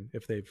Litecoin,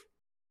 if they've,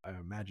 I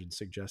imagine,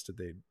 suggested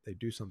they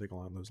do something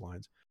along those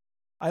lines.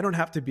 I don't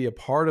have to be a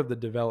part of the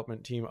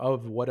development team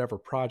of whatever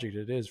project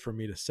it is for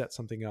me to set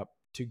something up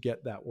to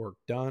get that work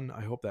done.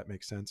 I hope that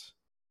makes sense.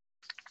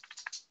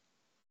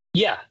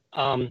 Yeah,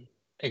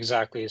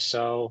 exactly.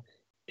 So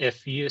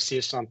if you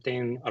see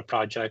something, a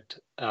project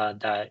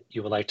that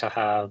you would like to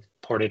have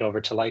ported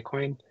over to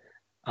Litecoin,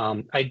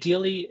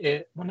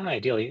 ideally, not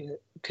ideally,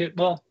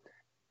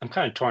 I'm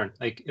kind of torn.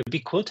 Like, it would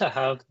be cool to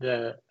have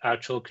the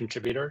actual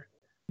contributor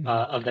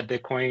of the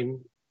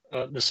Bitcoin,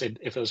 let's say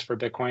if it was for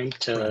Bitcoin,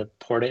 to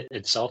port it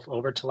itself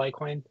over to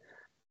Litecoin.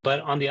 But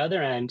on the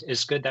other end,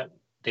 it's good that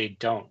they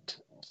don't,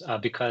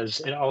 because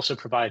it also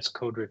provides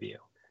code review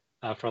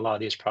for a lot of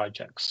these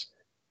projects.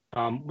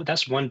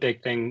 That's one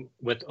big thing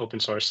with open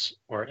source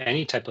or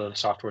any type of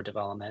software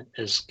development,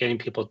 is getting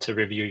people to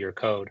review your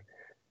code,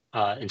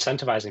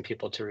 incentivizing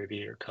people to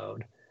review your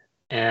code.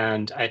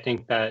 And I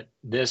think that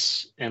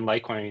this and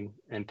Litecoin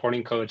and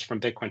porting codes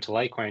from Bitcoin to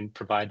Litecoin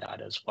provide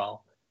that as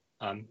well.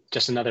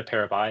 just another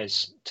pair of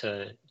eyes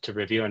to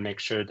review and make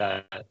sure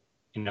that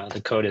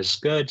the code is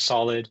good,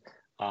 solid,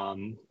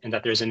 and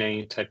that there isn't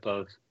any type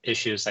of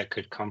issues that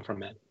could come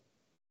from it.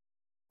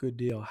 Good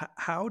deal.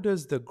 How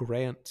does the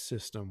grant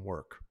system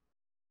work?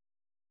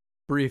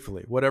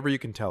 Briefly, whatever you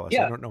can tell us. I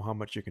Yeah, don't know how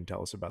much you can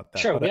tell us about that,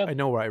 sure. but I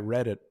know I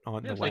read it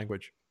on the Like,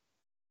 language.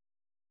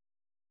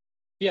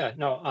 yeah,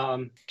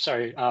 no,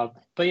 sorry.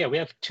 But yeah, we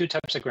have two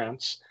types of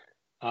grants.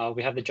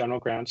 We have the general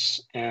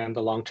grants and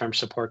the long-term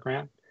support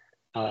grant.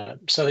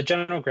 So the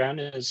general grant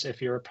is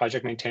if you're a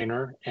project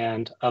maintainer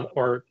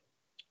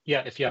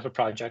if you have a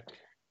project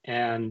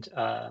and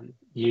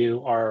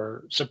you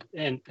are,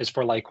 and it's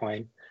for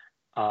Litecoin,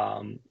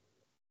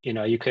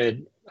 you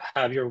could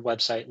have your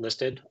website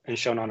listed and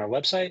shown on our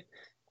website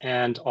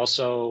and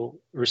also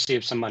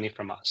receive some money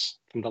from us,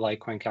 from the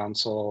Litecoin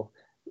Council,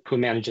 who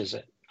manages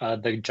it,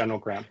 the general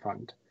grant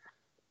fund.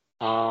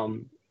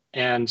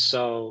 And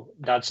so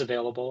that's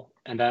available.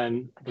 And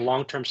then the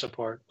long-term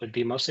support would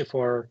be mostly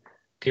for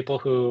people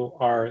who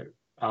are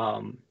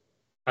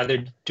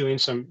either doing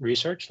some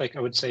research, like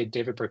I would say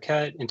David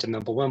Burkett into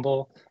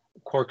Mimblewimble,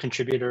 core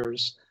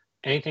contributors,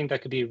 anything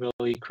that could be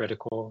really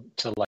critical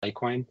to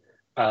Litecoin,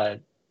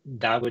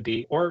 that would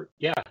be,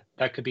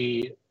 that could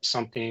be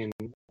something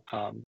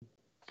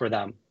for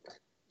them.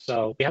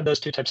 So we have those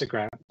two types of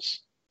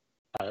grants.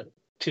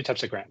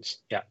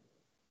 Yeah.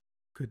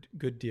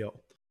 Good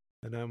deal.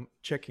 And I'm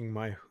checking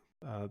my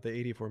the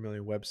 84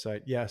 million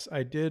website. Yes,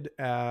 I did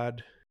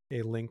add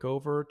a link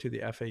over to the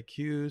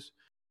FAQs.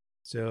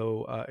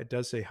 So it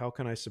does say, how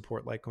can I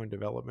support Litecoin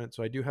development?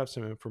 So I do have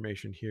some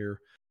information here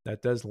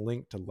that does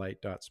link to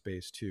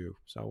Lite.Space too.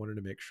 So I wanted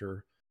to make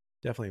sure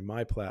definitely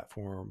my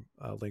platform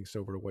links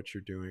over to what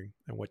you're doing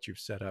and what you've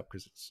set up,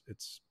 because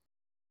it's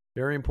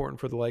very important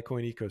for the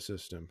Litecoin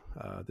ecosystem,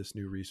 this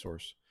new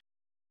resource.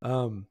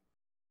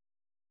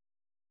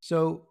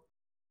 So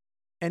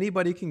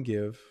anybody can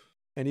give.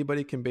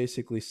 Anybody can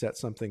basically set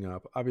something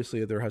up.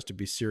 Obviously, there has to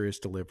be serious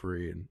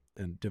delivery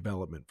and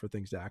development for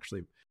things to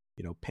actually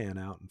pan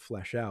out and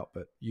flesh out.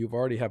 But you've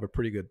already have a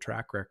pretty good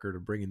track record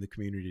of bringing the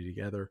community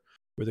together,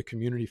 with the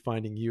community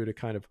finding you to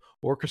kind of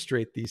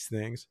orchestrate these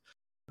things.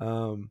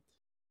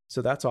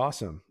 So that's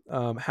awesome.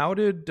 How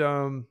did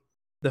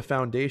the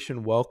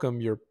foundation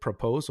welcome your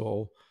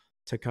proposal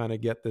to kind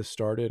of get this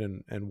started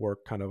and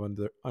work kind of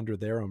under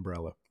their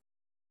umbrella?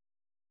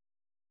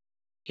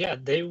 Yeah,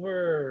 they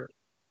were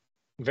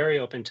very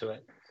open to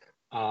it.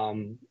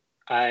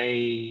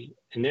 I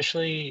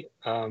initially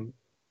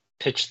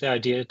pitched the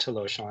idea to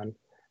Loshan,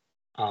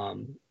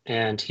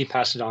 and he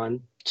passed it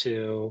on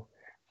to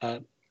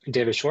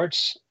David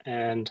Schwartz,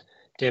 and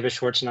David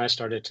Schwartz and I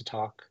started to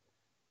talk,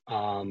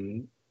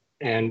 and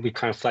we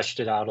kind of fleshed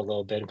it out a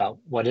little bit about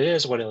what it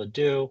is, what it'll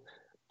do,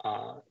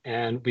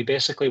 and we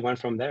basically went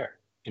from there.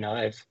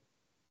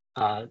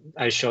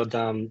 I showed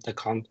them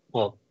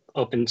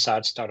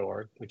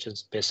opensats.org, which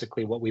is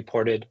basically what we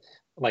ported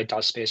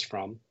Lite.Space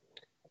from.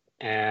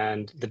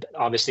 And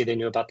obviously they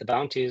knew about the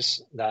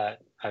bounties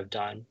that I've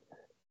done.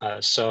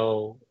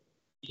 So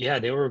yeah,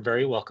 they were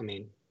very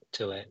welcoming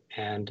to it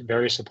and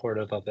very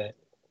supportive of it.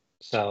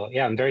 So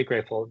yeah, I'm very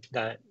grateful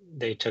that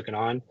they took it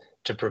on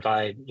to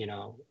provide,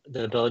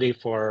 the ability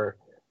for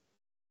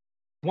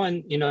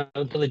one,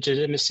 the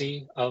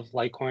legitimacy of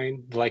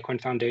Litecoin, the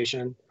Litecoin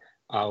Foundation,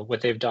 what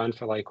they've done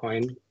for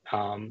Litecoin.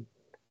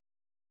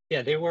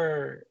 Yeah, they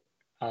were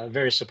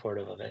very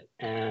supportive of it,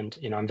 and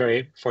I'm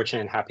very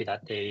fortunate and happy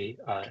that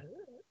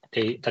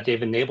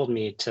they've enabled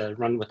me to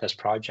run with this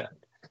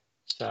project.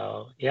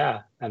 So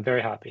yeah, I'm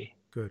very happy.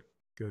 Good.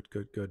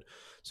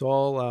 So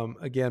I'll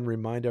again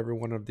remind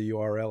everyone of the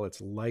URL.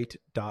 It's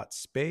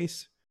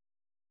Lite.Space.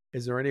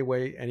 Is there any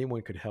way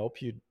anyone could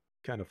help you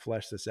kind of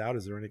flesh this out?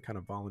 Is there any kind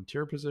of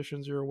volunteer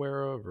positions you're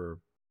aware of, or?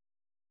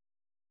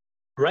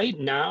 Right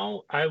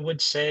now, I would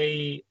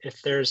say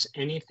if there's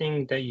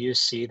anything that you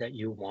see that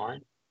you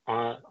want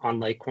on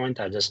Litecoin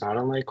that is not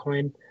on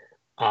Litecoin,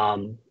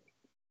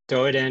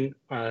 throw it in,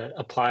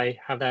 apply,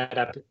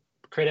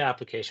 create an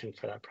application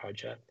for that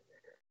project.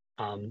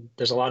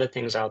 There's a lot of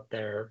things out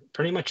there.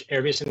 Pretty much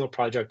every single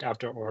project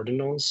after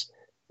Ordinals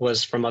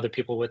was from other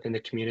people within the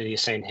community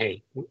saying,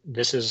 "Hey,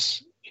 this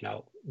is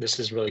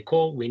really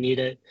cool. We need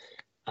it."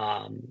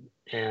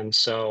 And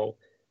so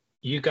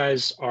you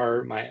guys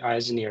are my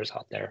eyes and ears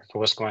out there for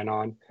what's going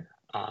on.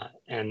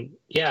 And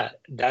yeah,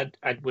 that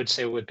I would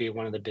say would be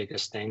one of the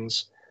biggest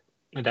things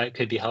that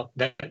could be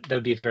that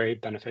would be very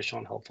beneficial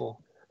and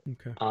helpful.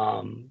 Okay.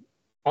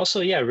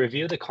 Also, yeah,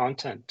 review the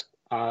content.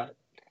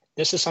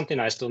 This is something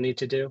I still need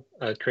to do,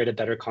 create a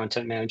better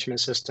content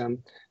management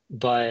system.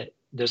 But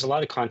there's a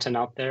lot of content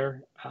out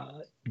there.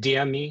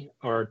 DM me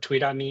or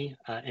tweet at me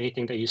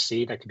anything that you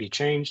see that could be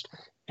changed,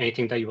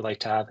 anything that you would like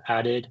to have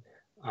added.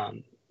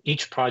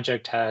 Each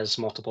project has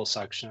multiple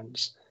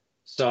sections.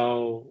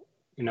 So,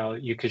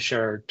 you could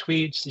share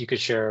tweets, you could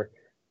share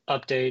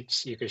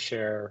updates, you could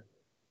share,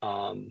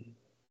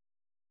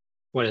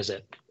 what is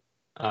it?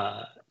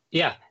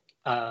 Yeah.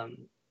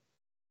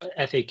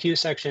 FAQ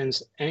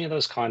sections, any of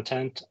those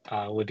content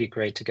would be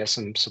great to get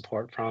some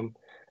support from.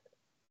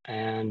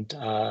 And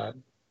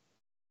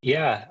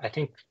yeah, I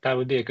think that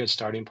would be a good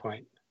starting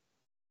point.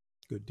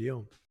 Good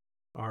deal.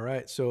 All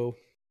right. So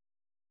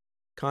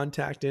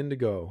contact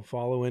Indigo,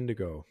 follow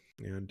Indigo,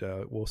 and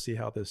we'll see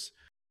how this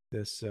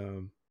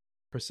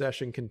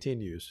procession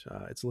continues.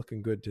 It's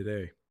looking good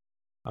today.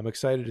 I'm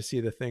excited to see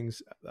the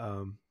things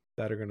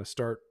that are going to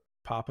start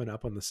popping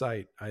up on the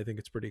site. I think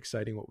it's pretty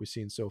exciting what we've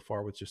seen so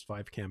far with just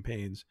 5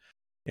 campaigns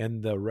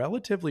and the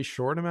relatively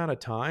short amount of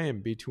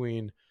time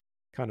between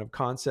kind of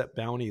concept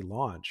bounty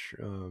launch.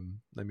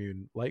 I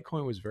mean,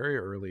 Litecoin was very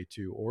early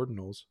to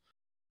Ordinals,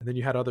 and then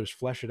you had others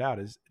flesh it out.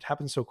 It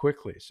happened so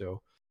quickly.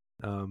 So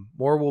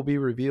more will be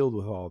revealed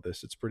with all of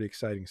this. It's pretty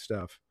exciting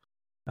stuff.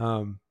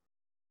 Um,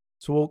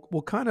 so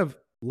we'll kind of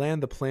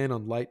land the plan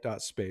on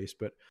Lite.Space,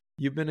 but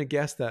you've been a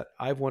guest that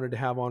I've wanted to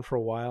have on for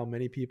a while.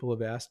 Many people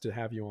have asked to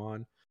have you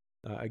on.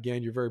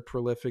 Again, you're very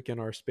prolific in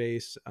our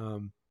space,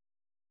 and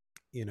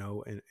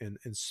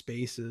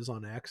spaces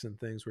on X and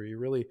things where you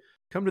really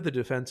come to the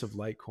defense of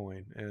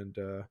Litecoin and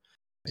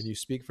you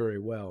speak very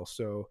well.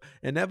 So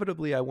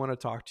inevitably, I want to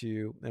talk to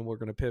you, and we're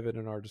going to pivot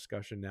in our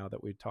discussion now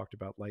that we talked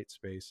about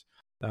Lite.Space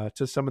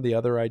to some of the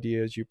other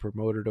ideas you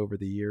promoted over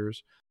the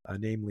years,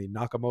 namely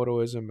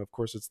Nakamotoism. Of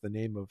course, it's the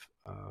name of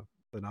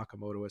the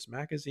Nakamotoist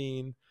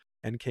magazine,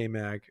 NK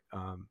Mag.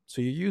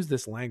 So you use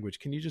this language.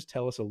 Can you just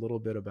tell us a little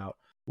bit about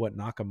what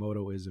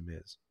Nakamotoism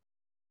is?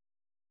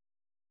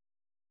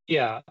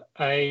 Yeah,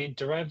 I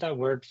derived that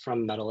word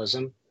from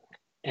metalism.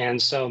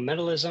 And so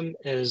metalism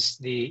is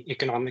the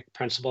economic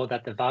principle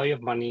that the value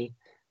of money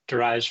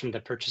derives from the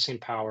purchasing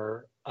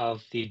power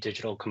of the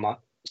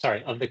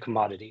of the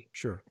commodity.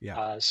 Sure.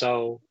 Yeah.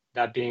 So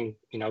that being,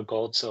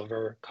 gold,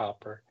 silver,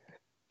 copper.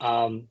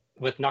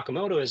 With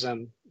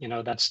Nakamotoism,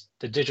 that's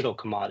the digital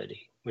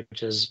commodity,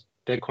 which is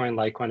Bitcoin,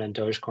 Litecoin, and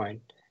Dogecoin.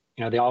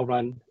 They all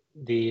run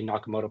the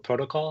Nakamoto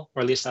protocol,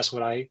 or at least that's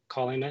what I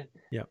calling it,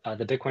 Yeah.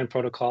 the Bitcoin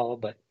protocol.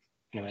 But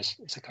anyways,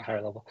 it's like a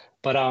higher level.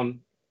 But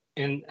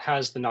and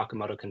has the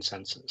Nakamoto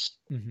consensus.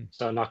 Mm-hmm.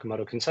 So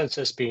Nakamoto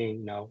consensus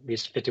being, at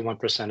least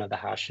 51% of the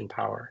hash and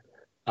power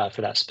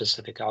for that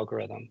specific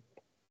algorithm.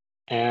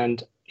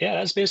 And yeah,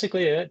 that's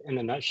basically it in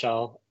a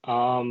nutshell.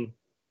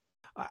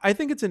 I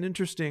think it's an Yeah.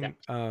 interesting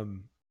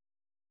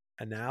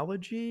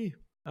analogy.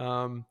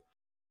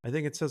 I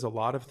think it says a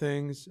lot of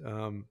things: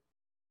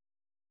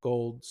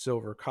 gold,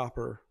 silver,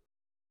 copper,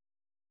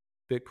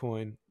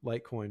 Bitcoin,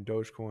 Litecoin,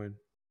 Dogecoin.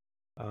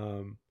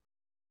 Um,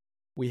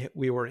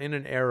 we were in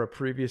an era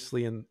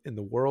previously in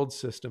the world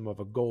system of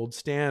a gold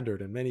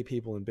standard, and many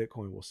people in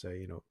Bitcoin will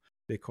say,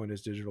 Bitcoin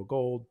is digital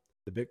gold,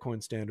 the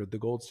Bitcoin standard, the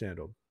gold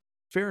standard.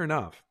 Fair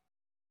enough.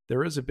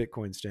 There is a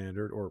Bitcoin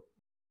standard or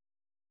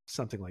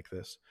something like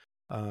this.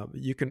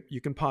 You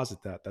can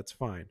posit that. That's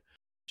fine.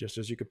 Just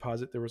as you could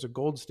posit there was a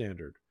gold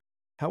standard.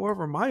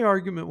 However, my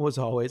argument was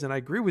always, and I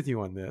agree with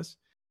you on this,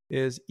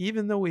 is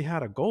even though we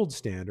had a gold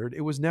standard,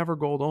 it was never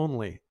gold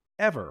only,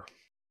 ever.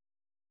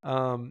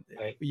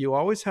 Right. You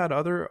always had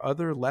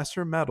other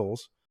lesser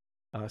metals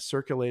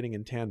circulating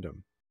in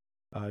tandem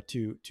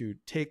to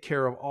take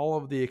care of all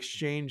of the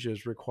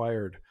exchanges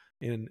required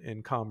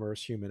in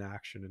commerce, human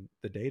action, and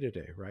the day to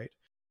day. Right?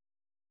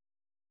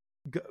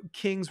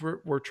 Kings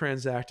were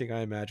transacting,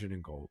 I imagine,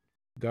 in gold.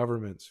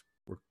 Governments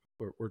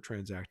were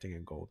transacting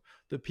in gold.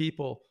 The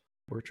people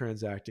were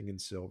transacting in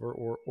silver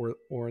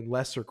or in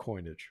lesser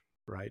coinage,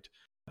 right?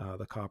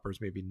 The coppers,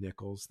 maybe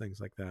nickels, things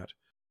like that.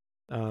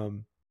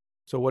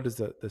 So what is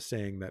the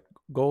saying that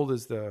gold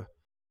is the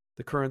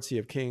currency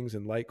of kings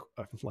and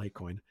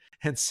Litecoin,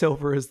 and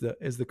silver is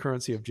the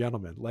currency of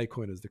gentlemen.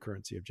 Litecoin is the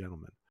currency of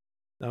gentlemen.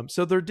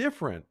 So they're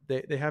different.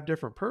 They have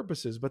different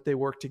purposes, but they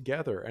work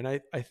together. And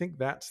I think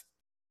that's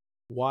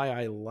why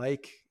I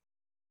like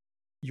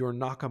your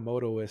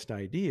Nakamotoist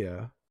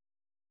idea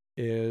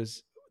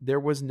is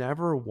there was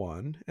never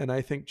one. And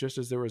I think just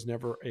as there was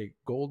never a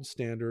gold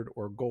standard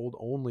or gold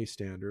only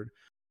standard,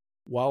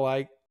 while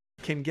I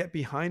can get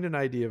behind an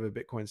idea of a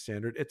Bitcoin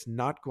standard, it's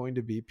not going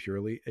to be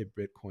purely a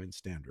Bitcoin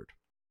standard.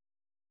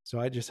 So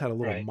I just had a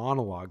little Right.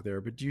 monologue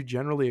there, but do you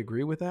generally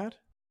agree with that?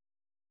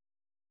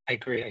 I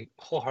agree. I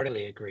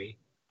wholeheartedly agree.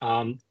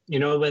 I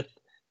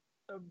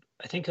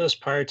think it was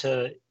prior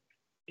to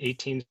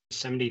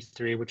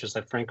 1873, which was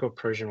the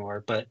Franco-Persian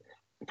War, but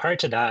prior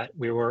to that,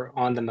 we were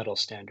on the metal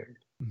standard.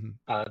 Mm-hmm.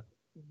 Uh,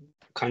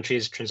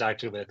 Countries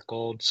transacted with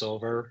gold,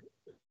 silver,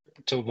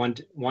 to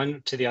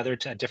one to the other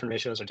at different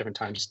ratios or different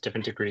times,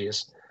 different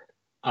degrees.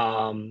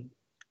 And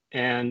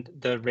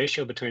the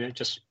ratio between it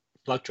just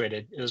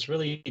fluctuated. It was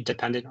really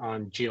dependent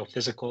on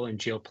geophysical and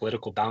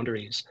geopolitical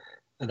boundaries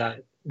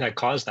that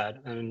caused that,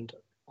 and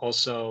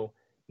also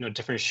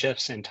different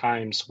shifts in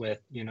times with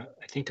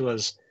I think it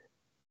was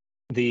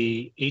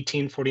the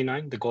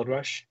 1849, the gold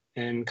rush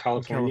in In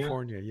California.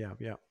 California, yeah,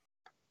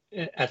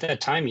 yeah. At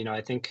that time,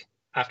 I think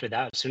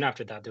soon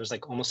after that, there was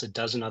like almost a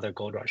dozen other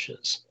gold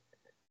rushes,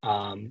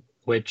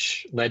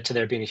 which led to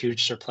there being a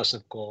huge surplus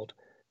of gold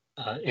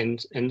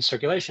in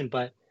circulation.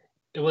 But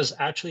it was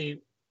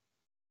actually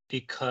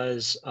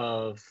because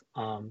of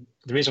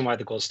the reason why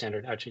the gold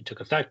standard actually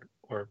took effect,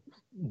 or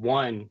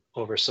won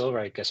over silver,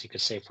 I guess you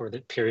could say, for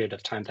the period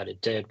of time that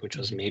it did, which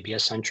was maybe a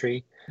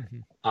century.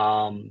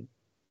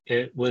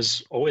 It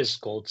was always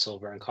gold,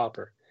 silver, and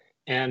copper.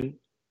 And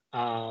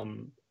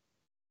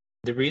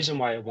the reason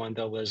why it won,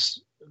 though,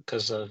 was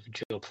because of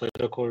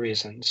geopolitical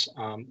reasons.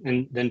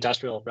 In the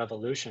Industrial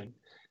Revolution,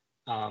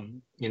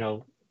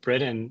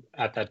 Britain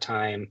at that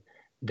time,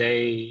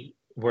 they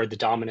were the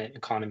dominant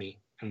economy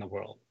in the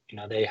world.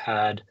 They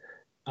had,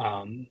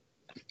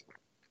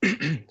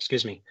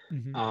 excuse me,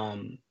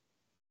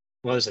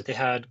 what was it? They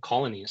had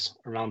colonies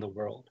around the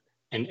world,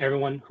 and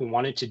everyone who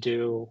wanted to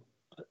do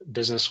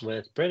business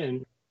with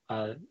Britain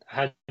they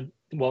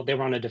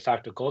were on a de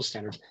facto gold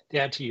standard. They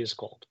had to use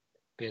gold,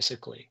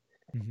 basically.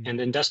 And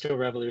the Industrial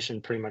Revolution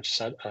pretty much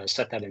set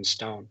that in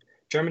stone.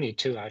 Germany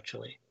too,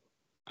 actually.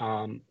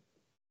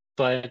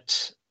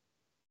 But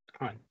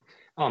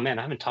oh man,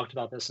 I haven't talked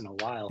about this in a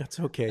while. That's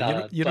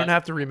okay. You don't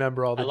have to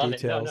remember all the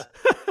details.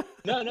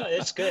 No,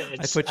 it's good.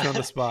 I put you on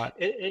the spot.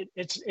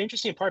 It's an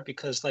interesting part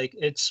because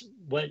it's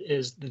what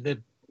is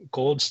the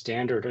gold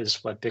standard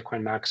is what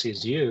Bitcoin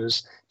maxis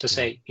use to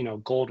say,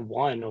 gold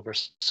won over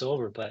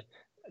silver, but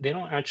they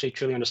don't actually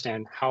truly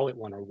understand how it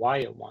won or why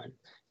it won.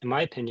 In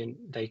my opinion,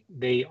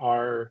 they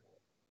are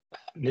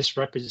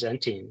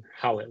misrepresenting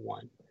how it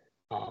won.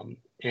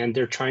 And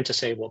they're trying to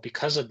say, well,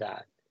 because of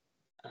that,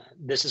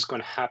 this is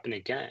going to happen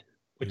again,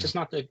 which is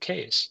not the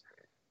case.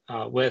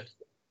 With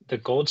the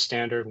gold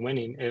standard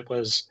winning, it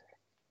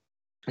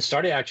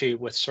started actually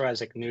with Sir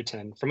Isaac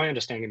Newton. From my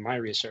understanding, my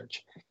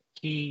research,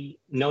 he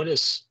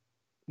noticed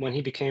when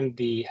he became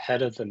the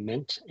head of the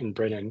mint in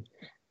Britain,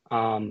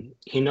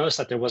 he noticed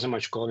that there wasn't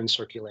much gold in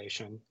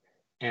circulation.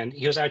 And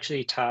he was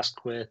actually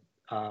tasked with,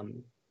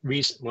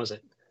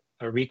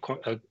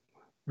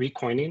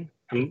 recoining?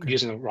 I'm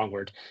using the wrong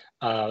word,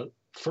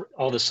 for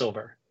all the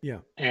silver. Yeah.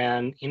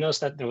 And he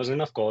noticed that there wasn't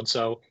enough gold.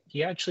 So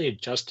he actually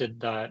adjusted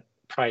that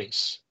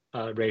price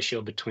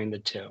ratio between the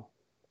two.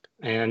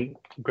 And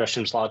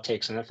Gresham's law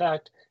takes in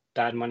effect.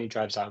 Bad money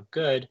drives out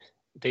good.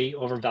 They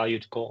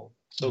overvalued gold.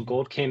 So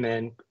gold came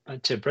in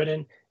to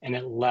Britain and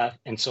it left,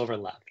 and silver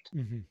left.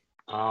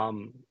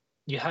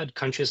 You had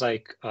countries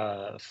like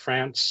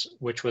France,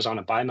 which was on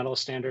a bimetal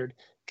standard.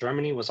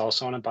 Germany was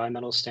also on a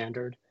bimetal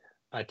standard.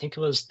 I think it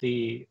was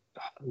the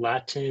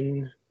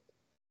Latin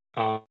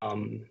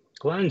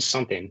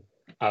something,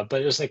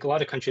 but it was like a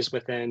lot of countries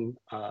within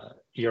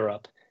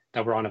Europe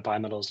that were on a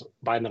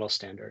bimetal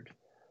standard.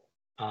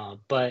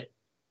 But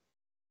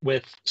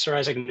with Sir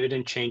Isaac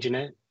Newton changing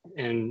it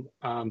and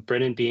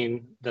Britain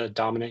being the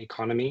dominant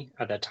economy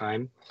at that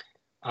time,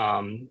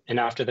 and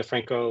after the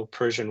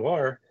Franco-Persian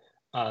War,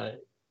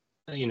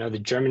 the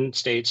German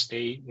states,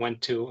 they went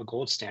to a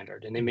gold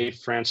standard and they made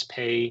France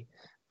pay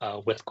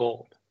with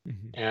gold.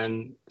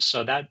 And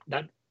so that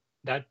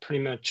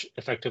pretty much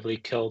effectively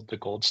killed the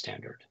gold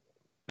standard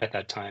at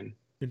that time.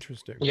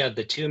 Interesting. Yeah,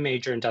 the two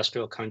major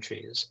industrial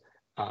countries,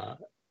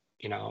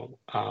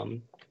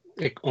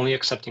 only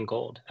accepting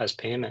gold as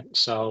payment.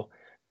 So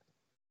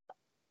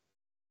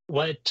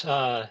what,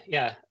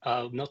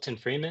 Milton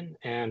Friedman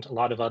and a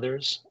lot of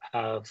others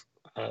have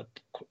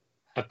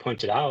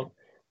pointed out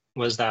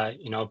was that,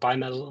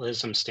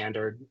 bimetallism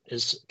standard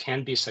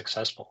can be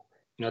successful.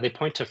 They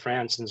point to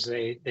France and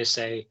they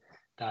say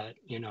that,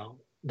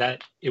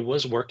 that it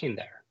was working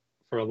there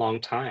for a long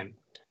time.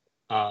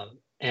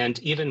 And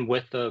even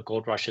with the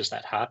gold rushes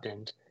that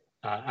happened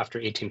after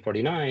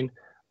 1849,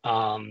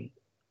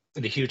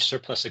 the huge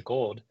surplus of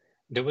gold,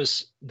 there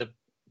was the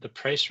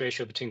price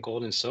ratio between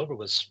gold and silver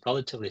was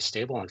relatively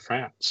stable in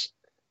France.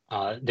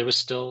 There was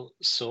still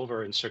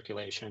silver in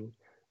circulation.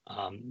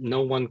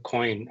 No one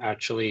coin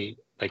actually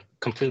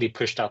completely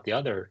pushed out the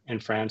other in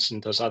France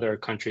and those other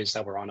countries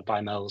that were on a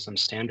bimetallism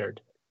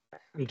standard.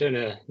 I'm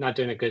not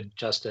doing a good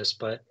justice,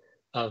 but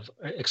of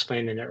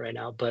explaining it right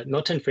now. But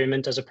Milton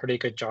Friedman does a pretty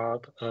good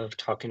job of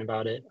talking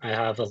about it. I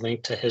have a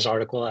link to his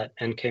article at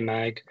NK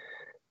Mag.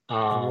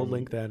 And we'll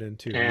link that in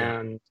too.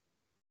 And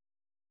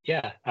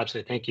yeah,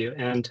 absolutely. Thank you.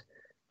 And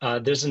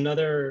there's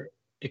another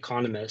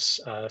economist,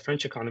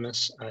 French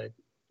economist,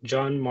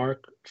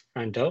 Jean-Marc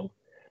Frendeau,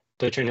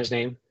 butchering his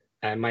name.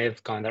 I might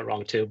have gotten that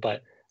wrong too,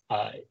 but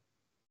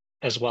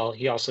as well,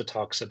 he also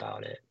talks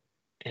about it.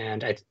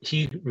 And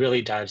he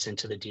really dives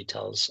into the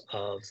details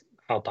of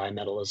how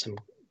bimetallism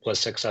was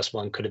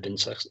successful and could have been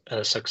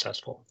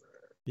successful.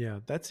 Yeah,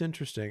 that's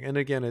interesting. And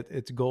again,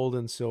 it's gold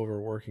and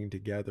silver working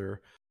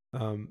together.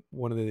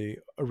 One of the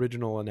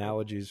original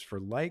analogies for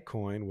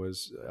Litecoin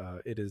was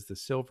it is the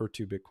silver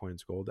to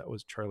Bitcoin's gold. That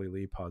was Charlie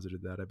Lee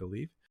posited that, I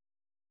believe.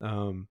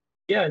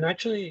 Yeah, and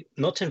actually,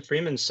 Milton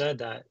Friedman said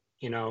that,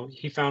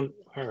 he found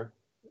her.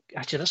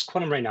 Actually, let's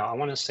quote him right now. I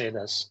want to say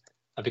this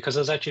because it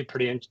was actually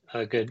pretty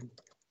good.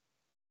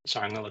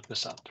 Sorry, I'm going to look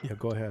this up. Yeah,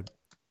 go ahead.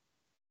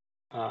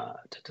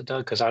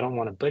 Because I don't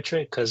want to butcher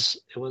it because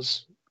it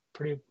was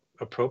pretty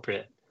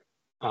appropriate.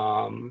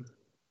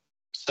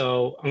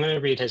 So I'm going to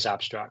read his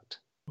abstract.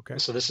 Okay.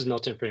 So this is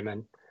Milton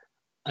Friedman.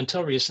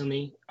 Until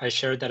recently, I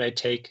shared that I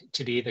take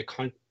to be the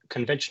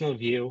conventional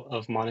view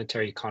of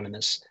monetary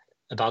economists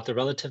about the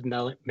relative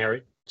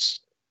merits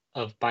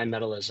of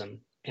bimetallism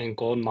and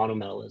gold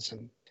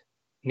monometallism,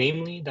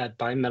 namely that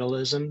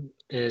bimetallism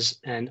is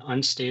an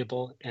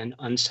unstable and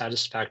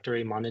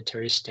unsatisfactory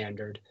monetary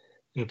standard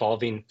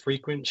involving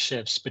frequent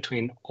shifts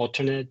between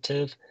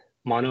alternative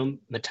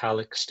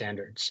monometallic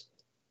standards.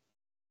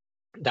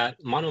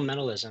 That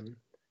monometallism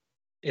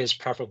is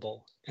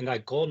preferable, and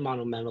that gold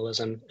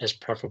monometallism is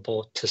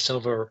preferable to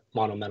silver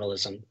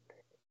monometallism.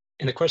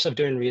 In the course of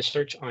doing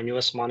research on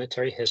US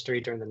monetary history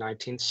during the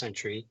 19th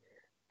century,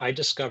 I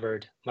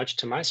discovered, much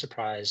to my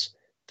surprise,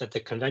 that the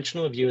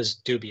conventional view is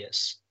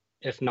dubious,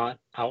 if not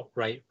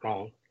outright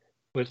wrong,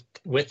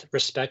 with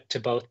respect to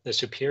both the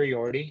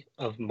superiority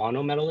of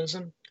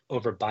monometallism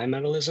over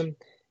bimetallism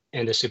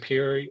and the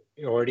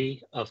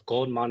superiority of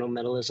gold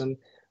monometallism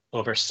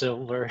over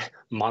silver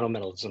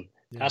monometallism.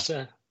 Yeah. That's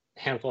a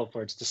handful of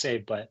words to say,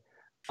 but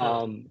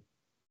Sure.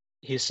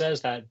 he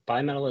says that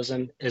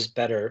bimetallism is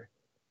better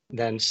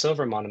than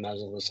silver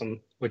monometallism,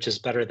 which is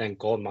better than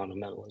gold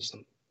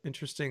monometallism.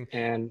 Interesting.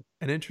 And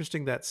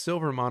Interesting that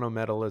silver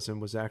monometallism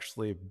was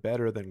actually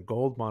better than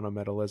gold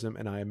monometallism,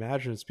 and I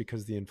imagine it's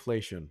because of the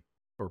inflation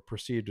or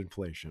perceived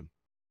inflation.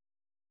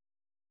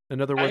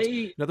 In other words,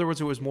 I,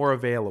 it was more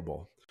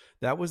available.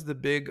 That was the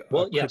big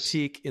well, yes,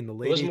 critique in the it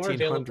late was more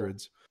available.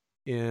 1800s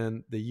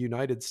in the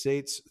United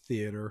States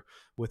theater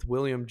with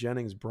William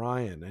Jennings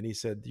Bryan. And he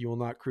said, "You will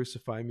not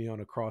crucify me on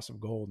a cross of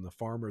gold." And the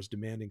farmers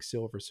demanding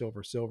silver,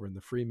 silver, silver, and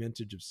the free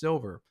mintage of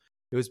silver.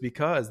 It was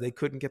because they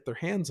couldn't get their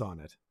hands on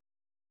it.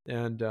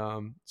 And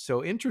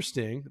so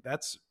interesting.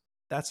 That's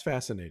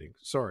fascinating.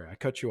 Sorry, I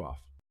cut you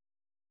off.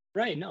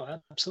 Right,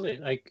 no,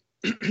 absolutely. Like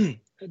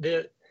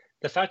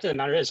the fact of the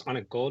matter is, on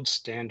a gold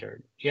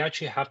standard, you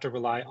actually have to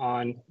rely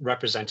on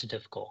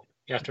representative gold.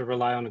 You have to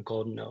rely on a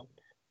gold note.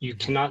 You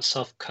Mm-hmm. cannot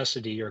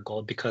self-custody your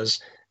gold because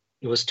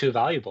it was too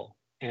valuable.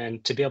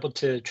 And to be able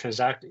to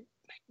transact,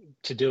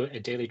 to do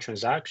a daily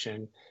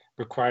transaction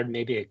required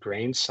maybe a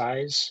grain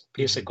size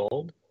piece of Mm-hmm.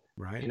 gold.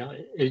 Right. You know,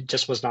 it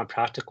just was not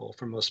practical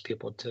for most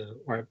people to,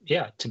 or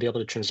yeah, to be able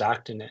to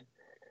transact in it.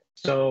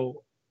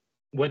 So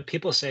what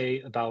people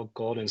say about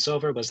gold and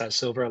silver was that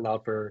silver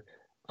allowed for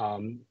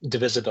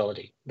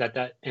divisibility.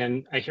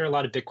 And I hear a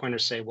lot of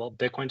Bitcoiners say, well,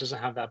 Bitcoin doesn't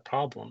have that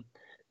problem,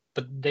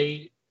 but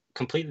they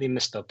completely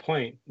missed the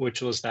point,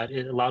 which was that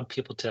it allowed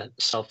people to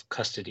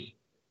self-custody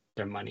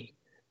their money.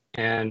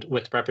 And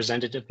with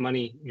representative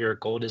money, your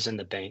gold is in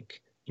the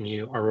bank, and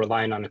you are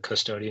relying on a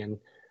custodian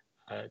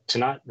to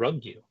not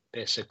rug you,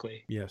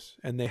 basically. Yes,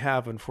 and they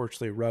have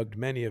unfortunately rugged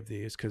many of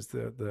these because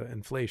the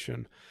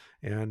inflation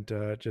and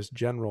just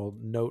general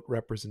note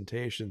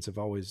representations have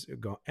always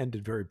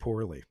ended very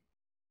poorly.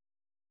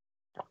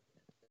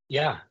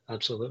 Yeah,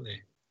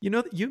 absolutely. You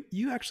know,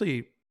 you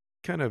actually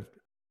kind of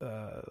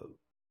uh,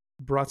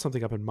 brought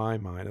something up in my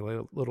mind,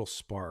 a little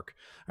spark.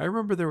 I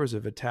remember there was a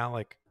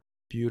Vitalik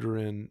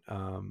Buterin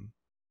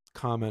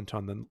comment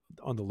on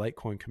the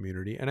Litecoin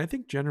community, and I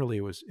think generally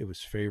it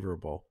was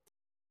favorable.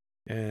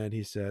 And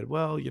he said,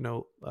 well, you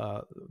know,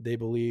 they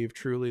believe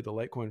truly, the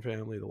Litecoin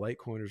family, the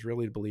Litecoiners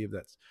really believe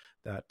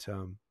that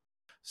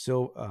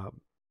so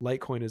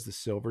Litecoin is the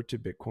silver to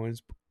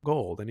Bitcoin's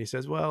gold. And he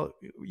says, well,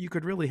 you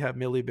could really have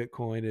milli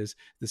Bitcoin as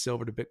the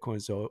silver to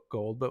Bitcoin's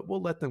gold, but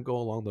we'll let them go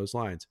along those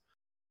lines.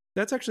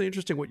 That's actually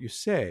interesting what you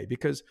say,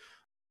 because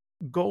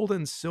gold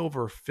and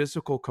silver,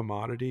 physical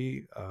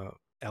commodity,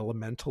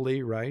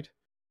 elementally, right?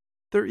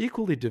 They're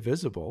equally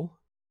divisible.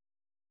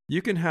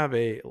 You can have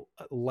a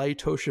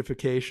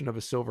litoshification of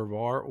a silver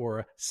bar or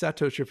a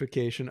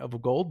satoshification of a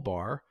gold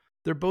bar.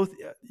 They're both,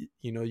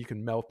 you know, you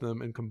can melt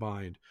them and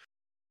combine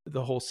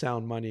the whole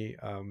sound money,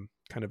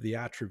 kind of the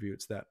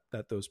attributes that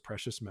those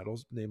precious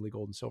metals, namely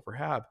gold and silver,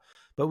 have.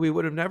 But we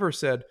would have never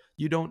said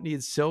you don't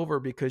need silver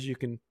because you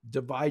can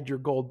divide your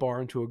gold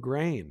bar into a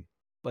grain,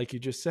 like you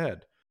just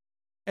said.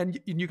 And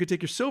you could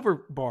take your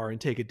silver bar and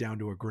take it down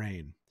to a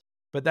grain,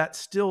 but that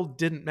still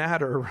didn't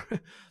matter.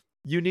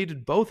 You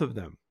needed both of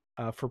them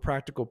for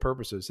practical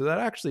purposes. So that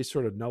actually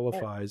sort of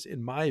nullifies,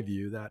 in my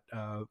view, that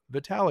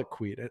Vitalik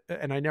tweet.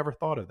 And I never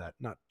thought of that,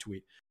 not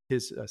tweet,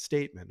 his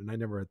statement. And I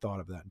never had thought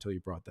of that until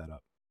you brought that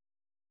up.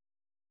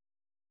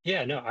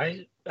 Yeah, no,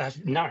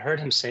 I've not heard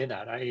him say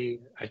that. I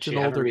It's an actually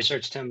haven't older,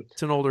 researched him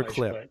it's an older much,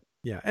 clip. but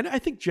Yeah. And I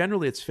think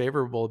generally it's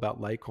favorable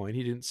about Litecoin.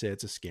 He didn't say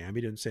it's a scam.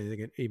 He didn't say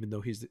anything, even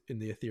though he's in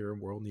the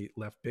Ethereum world and he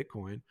left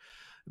Bitcoin.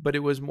 But it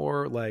was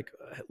more like,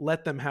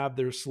 let them have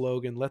their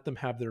slogan, let them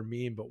have their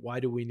meme. But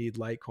why do we need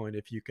Litecoin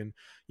if you can,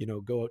 you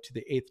know, go out to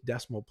the 8th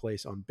decimal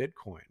place on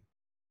Bitcoin?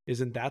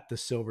 Isn't that the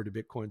silver to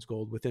Bitcoin's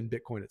gold within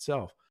Bitcoin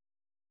itself?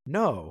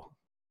 No,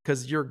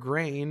 because your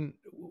grain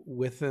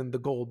within the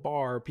gold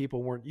bar,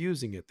 people weren't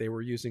using it. They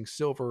were using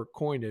silver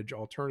coinage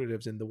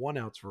alternatives in the 1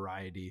 ounce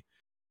variety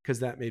because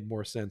that made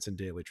more sense in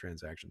daily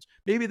transactions.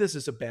 Maybe this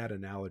is a bad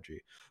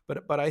analogy,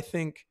 but I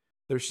think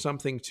there's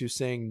something to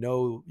saying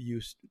no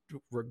use,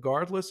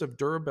 regardless of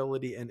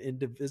durability and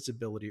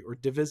indivisibility or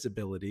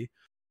divisibility.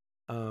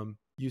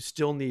 You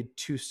still need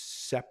two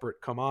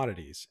separate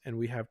commodities, and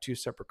we have two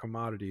separate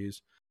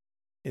commodities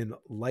in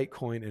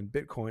Litecoin and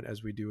Bitcoin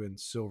as we do in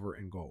silver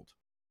and gold.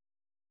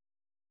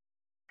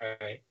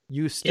 Right.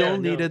 You Yeah, still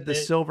no, needed the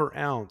silver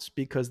ounce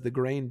because the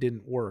grain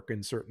didn't work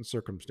in certain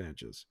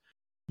circumstances.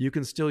 You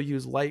can still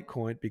use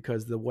Litecoin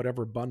because the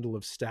whatever bundle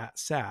of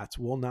sats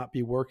will not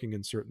be working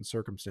in certain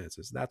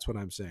circumstances. That's what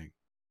I'm saying.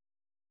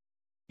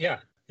 yeah,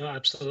 no,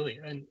 absolutely.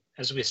 And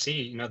as we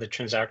see, the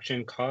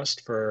transaction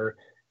cost for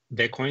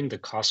Bitcoin, the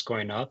cost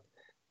going up,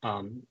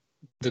 um,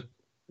 the,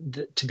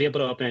 to be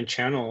able to open a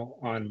channel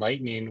on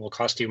Lightning will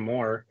cost you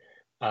more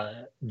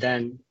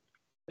than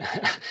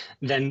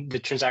than the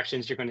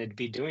transactions you're going to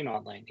be doing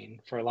on Lightning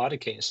for a lot of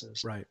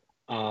cases. Right.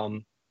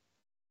 Um,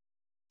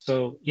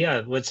 So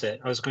yeah, what's it?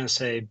 I was going to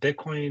say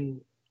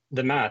Bitcoin,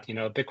 the math,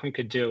 Bitcoin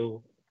could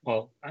do,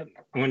 well, I'm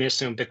going to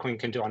assume Bitcoin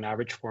can do on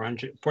average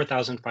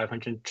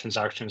 4,500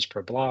 transactions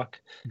per block,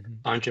 Mm-hmm.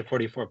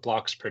 144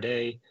 blocks per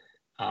day.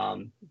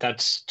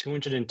 That's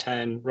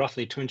 210,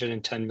 roughly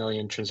 210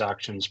 million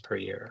transactions per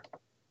year.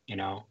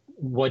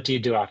 What do you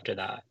do after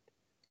that?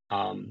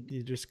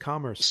 You just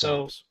commerce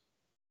So stops.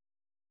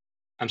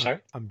 I'm sorry?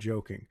 I'm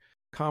joking.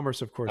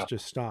 Commerce, of course, Oh,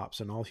 just stops,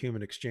 and all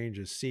human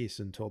exchanges cease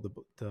until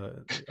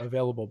the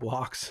available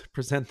blocks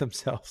present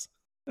themselves.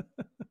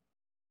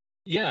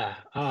 yeah.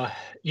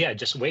 Yeah,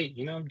 just wait,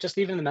 just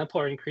even the mempool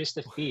or increase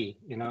the fee.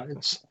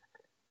 It's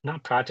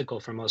not practical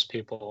for most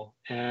people.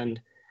 And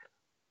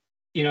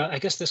I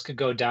guess this could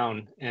go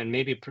down and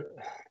maybe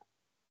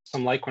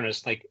some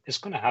Litecoiners, like it's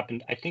going to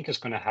happen. I think it's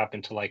going to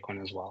happen to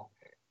Litecoin as well,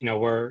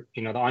 where,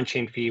 the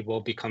on-chain fee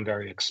will become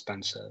very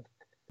expensive.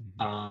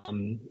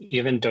 Mm-hmm.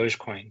 Even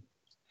Dogecoin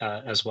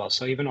as well.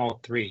 So even all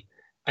three,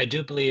 I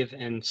do believe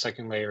in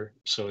second layer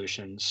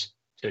solutions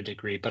to a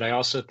degree, but I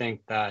also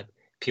think that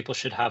people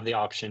should have the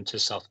option to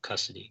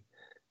self-custody.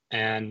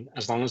 And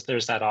as long as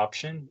there's that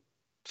option,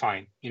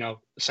 fine.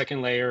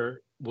 Second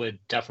layer would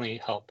definitely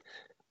help.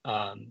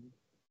 Um,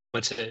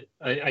 what's it?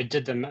 I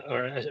did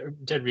I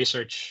did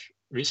research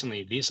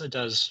recently. Visa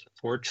does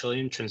 4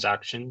 trillion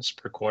transactions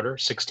per quarter,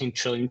 16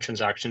 trillion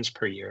transactions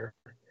per year.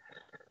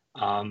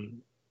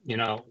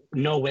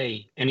 No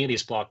way any of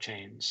these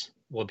blockchains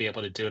will be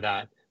able to do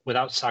that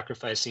without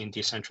sacrificing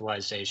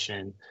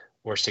decentralization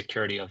or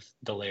security of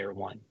the layer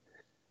one.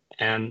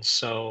 And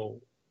so,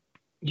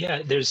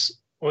 yeah, there's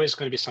always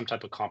going to be some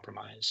type of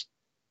compromise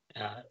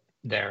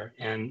there.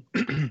 And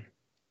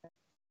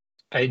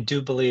I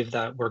do believe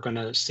that we're going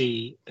to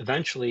see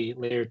eventually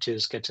layer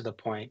twos get to the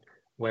point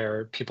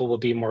where people will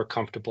be more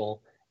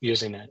comfortable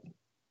using it.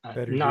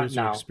 Better Not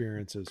user now,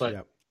 experiences. but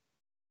Yep.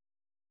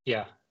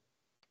 yeah.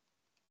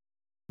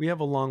 We have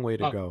a long way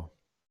to Oh, go.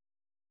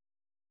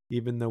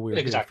 Even though we're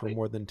here for exactly.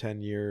 more than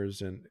 10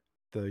 years and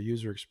the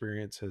user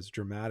experience has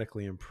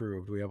dramatically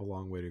improved, we have a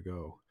long way to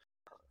go.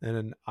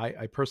 And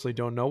I personally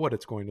don't know what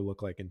it's going to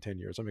look like in 10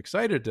 years. I'm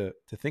excited to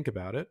think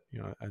about it.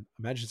 I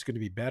imagine it's going to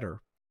be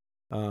better,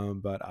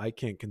 but I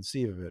can't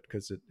conceive of it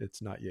because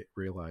it's not yet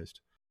realized.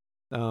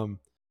 Um,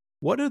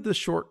 what are the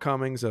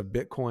shortcomings of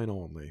Bitcoin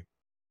only?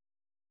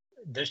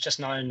 There's just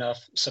not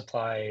enough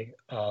supply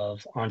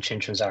of on-chain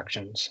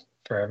transactions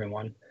for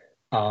everyone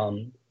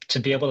to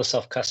be able to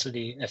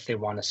self-custody if they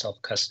want to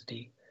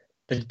self-custody.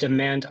 The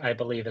demand, I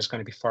believe, is going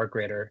to be far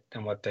greater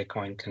than what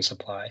Bitcoin can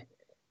supply.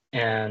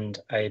 And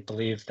I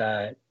believe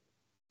that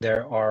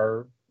there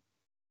are,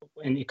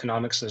 in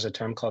economics, there's a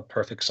term called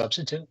perfect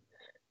substitute.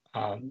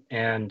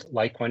 And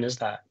Litecoin is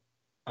that.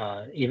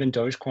 Even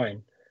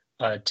Dogecoin,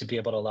 to be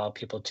able to allow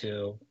people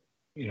to,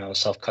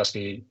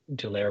 self-custody,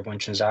 do layer one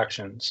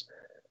transactions.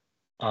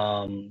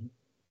 Um,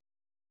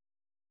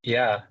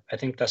 Yeah, I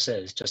think that's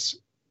it.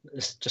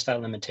 It's just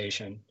that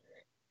limitation.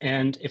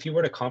 And if you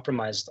were to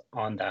compromise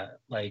on that,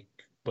 like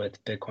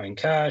with Bitcoin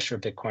Cash or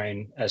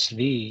Bitcoin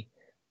SV,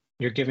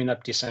 you're giving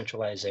up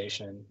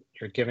decentralization,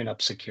 you're giving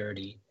up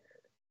security.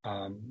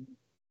 Um,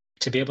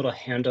 to be able to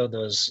handle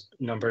those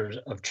numbers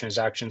of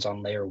transactions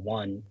on layer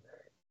one,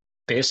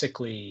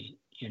 basically,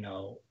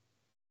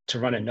 to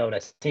run a node, I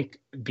think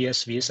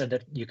BSV said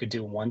that you could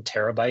do 1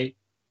 terabyte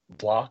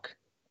block.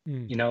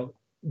 Mm, you know,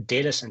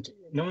 Data center,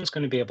 no one's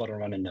going to be able to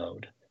run a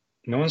node.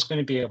 No one's going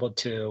to be able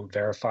to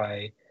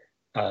verify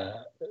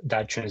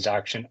that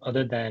transaction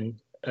other than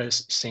a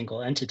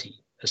single entity,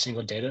 a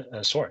single data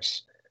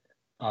source.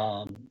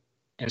 Um,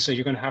 and so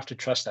you're going to have to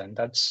trust that. And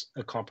that's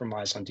a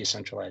compromise on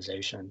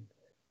decentralization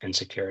and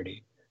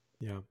security.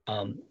 yeah.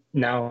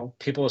 Now,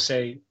 people will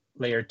say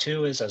layer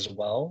two is as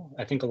well.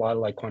 I think a lot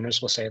of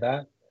Litecoiners will say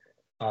that.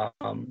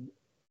 Um,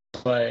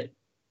 but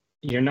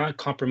you're not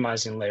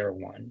compromising layer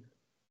one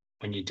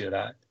when you do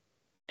that.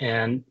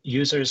 And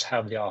users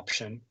have the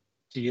option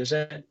to use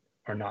it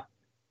or not.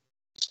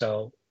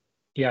 So,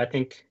 yeah, I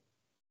think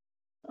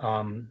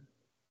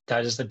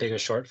that is the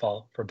biggest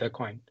shortfall for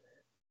Bitcoin.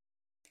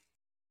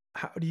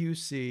 How do you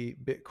see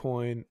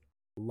Bitcoin,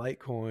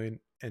 Litecoin,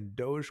 and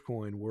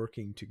Dogecoin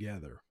working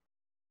together?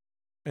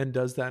 And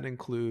does that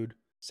include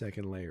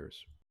second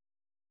layers?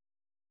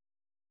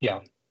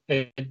 Yeah,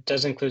 it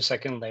does include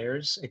second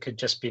layers. It could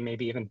just be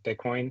maybe even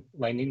Bitcoin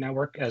Lightning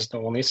Network as the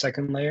only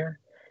second layer.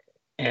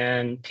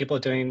 And people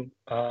doing,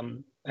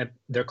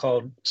 they're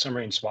called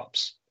submarine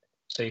swaps.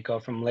 So you go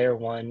from layer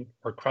one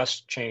or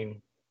cross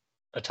chain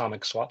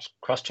atomic swaps.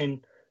 Cross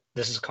chain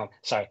this is called,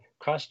 sorry,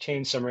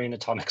 cross-chain submarine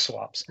atomic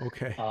swaps.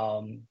 Okay.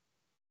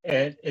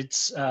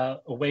 It's a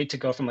way to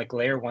go from like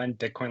layer one,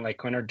 Bitcoin,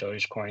 Litecoin, or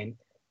Dogecoin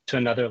to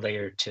another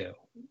layer two,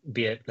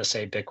 be it, let's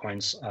say,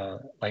 Bitcoin's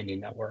Lightning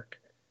Network.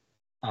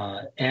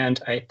 And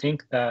I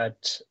think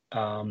that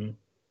I'm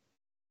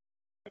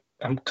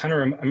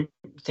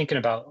thinking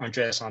about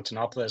Andreas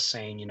Antonopoulos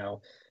saying,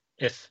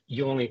 if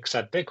you only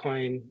accept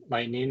Bitcoin,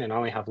 Lightning, and I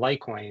only have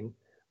Litecoin,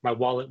 my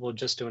wallet will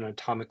just do an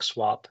atomic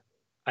swap.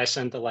 I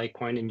send the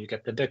Litecoin and you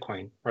get the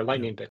Bitcoin or Yeah.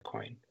 Lightning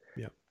Bitcoin.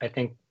 Yeah. I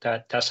think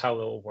that's how it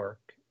will work,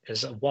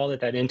 is a wallet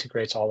that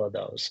integrates all of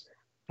those,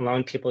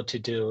 allowing people to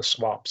do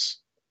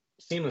swaps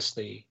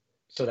seamlessly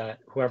so that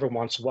whoever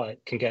wants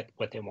what can get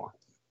what they want.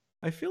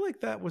 I feel like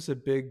that was a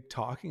big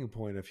talking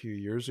point a few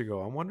years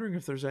ago. I'm wondering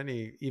if there's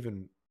any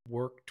even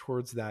work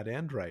towards that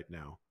end right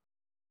now.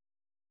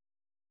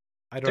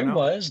 I don't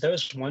know. There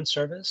was one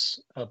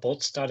service,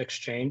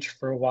 Bolts.exchange,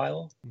 for a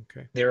while.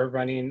 Okay. They were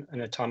running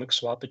an atomic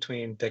swap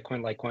between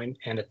Bitcoin, Litecoin,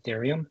 and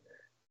Ethereum.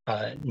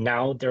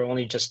 Now they're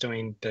only just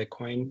doing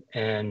Bitcoin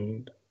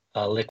and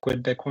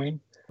liquid Bitcoin.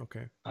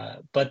 Okay.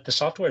 But the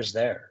software is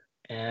there.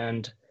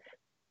 And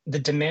the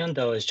demand,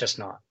 though, is just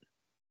not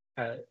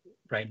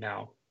right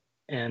now.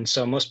 And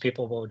so most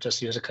people will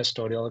just use a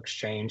custodial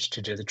exchange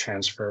to do the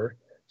transfer,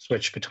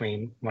 switch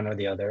between one or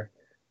the other,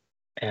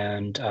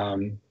 and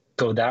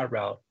go that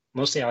route,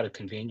 mostly out of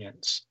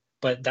convenience.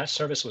 But that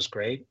service was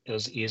great. It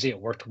was easy. It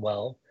worked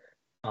well.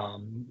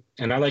 And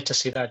I like to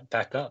see that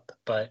back up.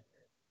 But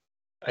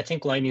I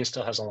think Lightning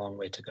still has a long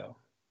way to go.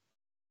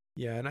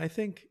 Yeah, and I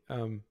think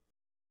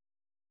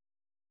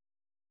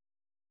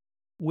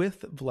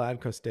with Vlad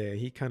Costea,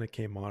 he kind of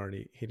came on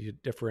and he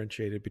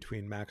differentiated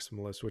between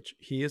maximalists, which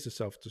he is a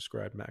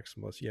self-described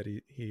maximalist, yet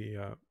he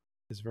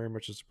is very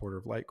much a supporter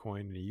of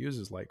Litecoin, and he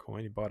uses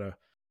Litecoin. He bought a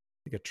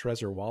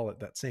Trezor wallet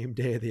that same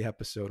day of the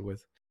episode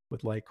with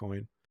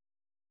Litecoin.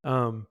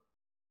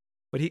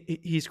 But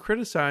he's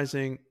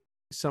criticizing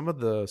some of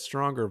the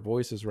stronger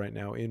voices right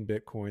now in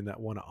Bitcoin that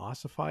want to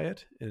ossify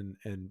it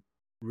and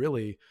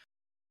really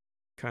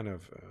kind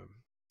of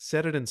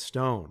set it in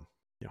stone,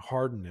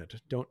 harden it.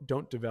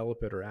 Don't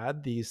develop it or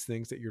add these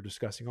things that you're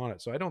discussing on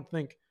it. So I don't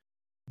think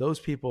those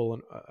people,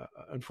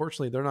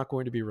 unfortunately, they're not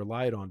going to be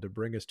relied on to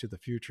bring us to the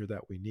future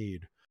that we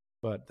need.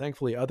 But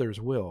thankfully,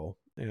 others will.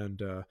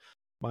 And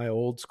my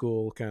old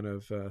school kind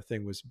of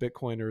thing was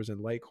Bitcoiners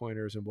and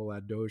Litecoiners, and we'll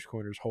add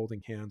Dogecoiners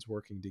holding hands,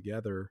 working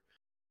together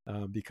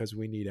because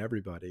we need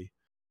everybody.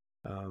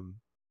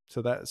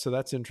 So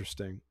that's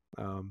interesting.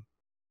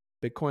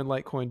 Bitcoin,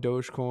 Litecoin,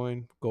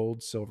 Dogecoin,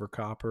 gold, silver,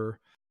 copper,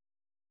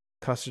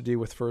 custody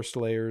with first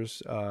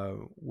layers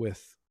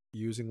with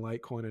using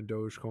Litecoin and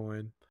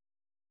Dogecoin.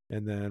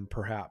 And then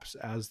perhaps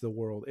as the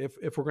world,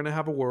 if we're going to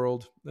have a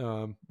world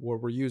where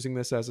we're using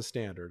this as a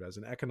standard, as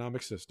an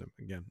economic system,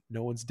 again,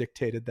 no one's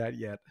dictated that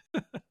yet,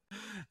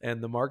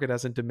 and the market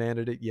hasn't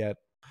demanded it yet.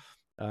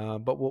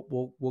 But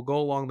we'll go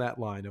along that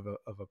line of a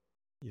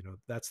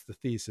that's the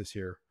thesis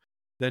here.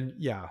 Then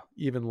yeah,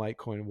 even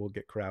Litecoin will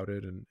get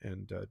crowded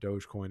and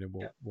Dogecoin, and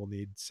we'll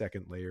need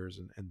second layers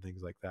and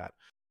things like that.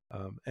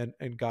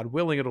 And God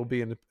willing, it'll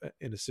be in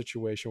a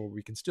situation where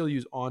we can still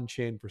use on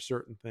chain for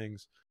certain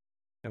things.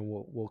 And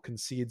we'll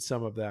concede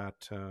some of that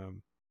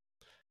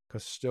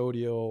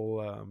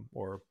custodial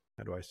or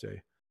how do I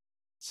say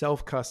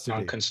self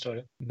custody,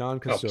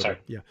 non-custodial.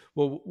 Yeah,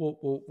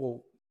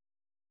 we'll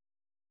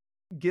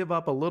give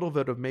up a little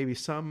bit of maybe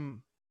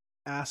some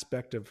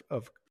aspect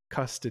of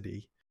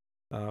custody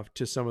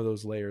to some of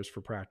those layers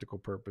for practical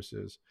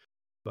purposes.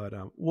 But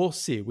we'll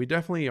see. We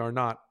definitely are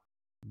not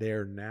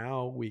there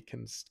now. We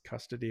can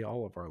custody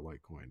all of our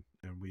Litecoin,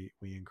 and we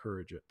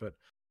encourage it, but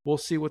we'll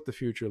see what the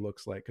future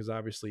looks like, because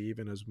obviously,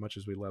 even as much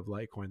as we love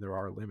Litecoin, there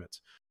are limits.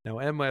 Now,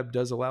 MWeb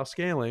does allow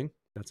scaling.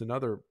 That's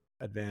another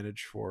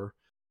advantage for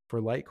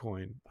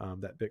Litecoin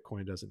that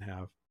Bitcoin doesn't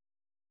have.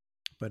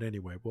 But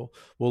anyway,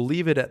 we'll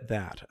leave it at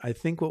that. I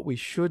think what we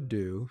should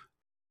do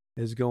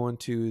is go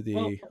into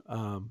the.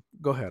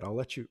 Go ahead. I'll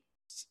let you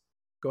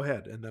go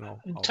ahead, and then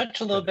I'll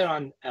touch a little bit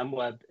on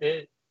MWeb.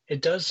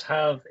 It does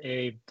have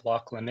a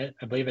block limit.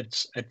 I believe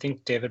I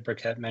think David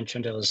Burkett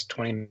mentioned it was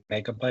 20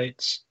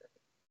 megabytes.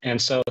 And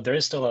so there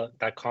is still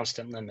that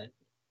constant limit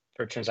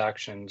for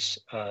transactions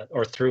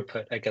or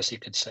throughput, I guess you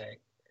could say.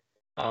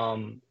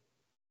 And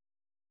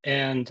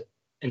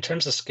in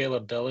terms of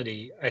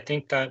scalability, I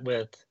think that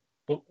with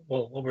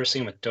what we're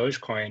seeing with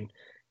Dogecoin,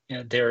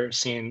 they're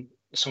seeing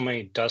so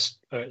many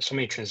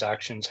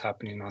transactions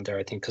happening on there,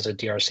 I think because of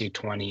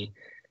DRC20,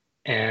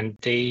 and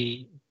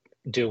they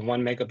do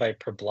 1 megabyte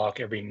per block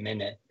every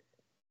minute.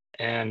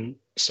 And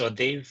so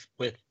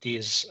with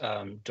these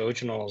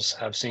Ordinals,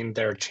 have seen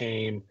their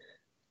chain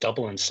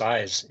double in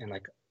size in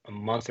like a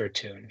month or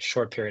two in a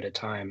short period of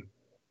time,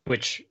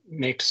 which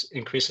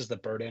increases the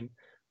burden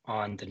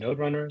on the node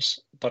runners,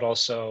 but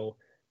also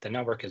the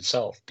network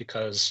itself,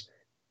 because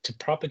to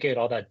propagate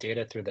all that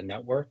data through the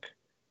network,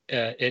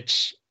 it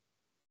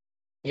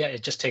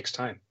just takes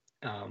time.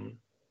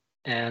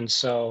 And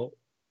so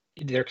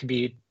there could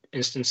be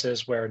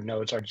instances where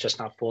nodes are just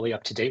not fully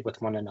up to date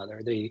with one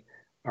another. They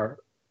are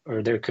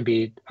or there could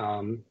be,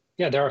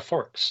 yeah, there are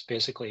forks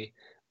basically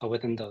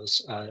within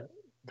within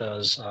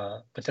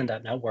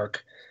that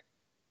network.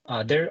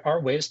 There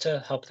are ways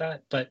to help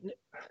that, but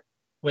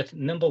with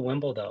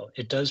Mimblewimble though,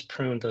 it does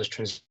prune those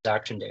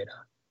transaction data.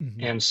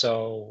 Mm-hmm. And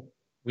so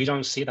we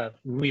don't see that,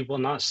 we will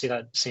not see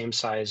that same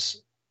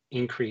size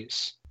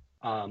increase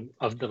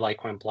of the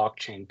Litecoin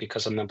blockchain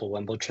because of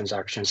Mimblewimble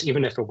transactions,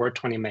 even if it were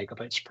 20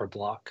 megabytes per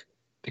block,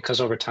 because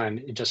over time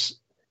it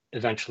just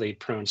eventually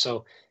prunes.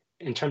 So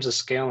in terms of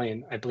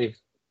scaling, I believe,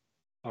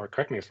 or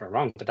correct me if I'm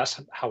wrong, but that's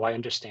how I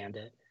understand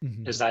it,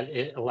 Mm-hmm. is that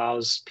it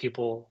allows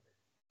people,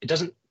 it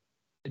doesn't,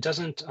 it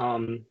doesn't,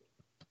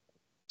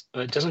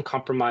 it doesn't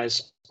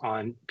compromise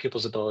on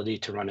people's ability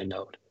to run a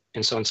node.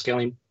 And so in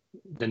scaling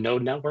the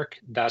node network,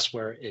 that's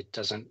where it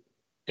doesn't,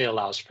 it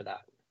allows for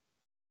that.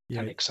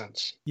 Yeah, That makes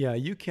sense. yeah,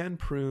 you can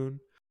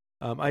prune.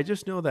 I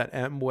just know that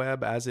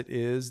MWeb as it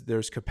is,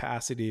 there's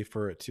capacity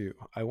for it to.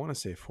 I want to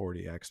say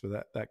 40x,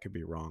 but that could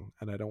be wrong,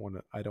 and I don't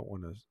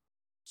want to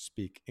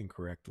speak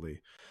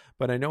incorrectly.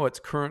 But I know it's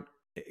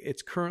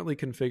currently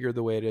configured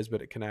the way it is,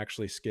 but it can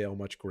actually scale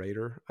much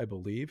greater, I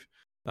believe,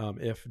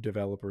 if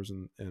developers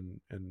and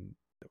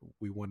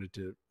we wanted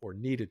to or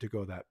needed to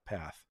go that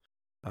path,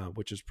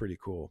 which is pretty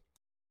cool.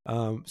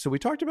 So we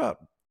talked about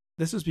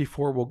this is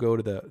before we'll go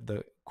to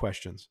the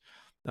questions.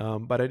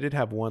 But I did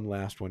have one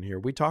last one here.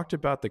 We talked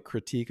about the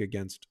critique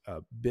against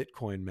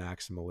Bitcoin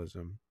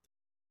maximalism,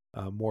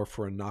 more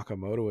for a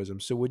Nakamotoism.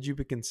 So would you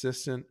be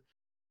consistent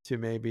to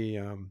maybe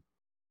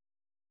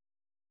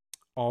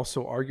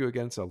also argue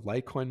against a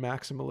Litecoin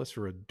maximalist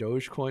or a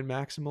Dogecoin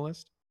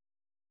maximalist?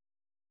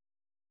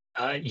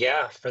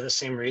 Yeah, for the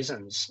same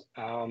reasons.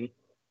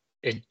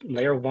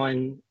 Layer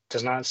one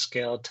does not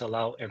scale to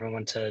allow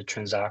everyone to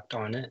transact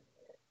on it.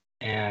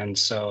 And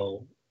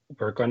so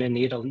we're going to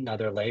need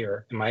another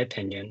layer, in my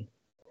opinion,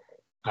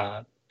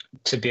 uh,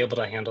 to be able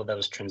to handle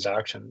those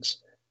transactions.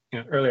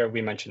 Earlier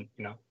we mentioned,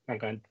 I'm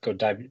going to go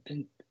dive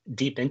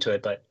deep into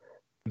it, but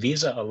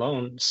Visa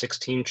alone,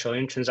 16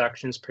 trillion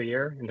transactions per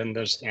year, and then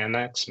there's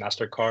Amex,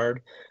 Mastercard,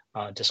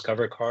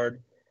 Discover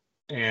Card,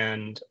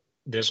 and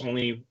there's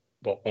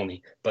but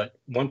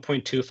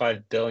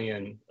 1.25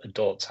 billion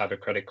adults have a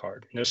credit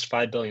card, and there's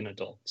 5 billion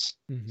adults.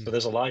 Mm-hmm. So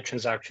there's a lot of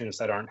transactions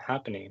that aren't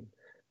happening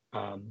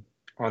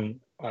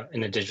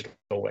in a digital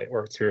way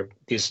or through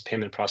these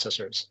payment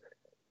processors.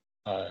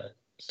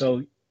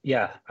 So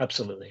yeah,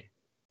 absolutely.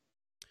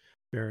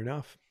 Fair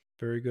enough.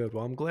 Very good.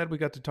 Well, I'm glad we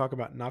got to talk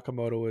about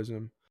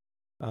Nakamotoism.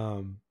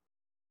 Um,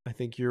 I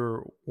think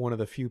you're one of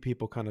the few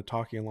people kind of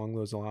talking along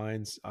those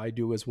lines. I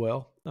do as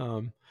well.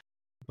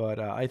 But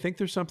I think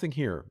there's something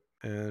here.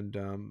 And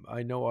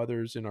I know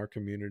others in our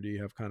community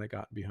have kind of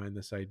gotten behind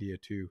this idea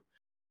too,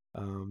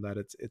 that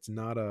it's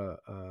not a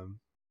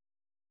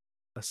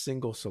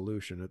single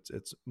solution.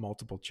 It's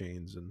multiple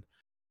chains. And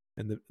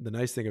the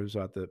nice thing is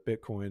about the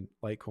Bitcoin,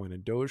 Litecoin,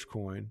 and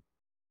Dogecoin,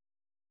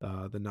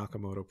 the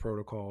Nakamoto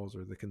protocols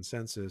or the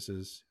consensus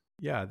is,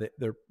 yeah,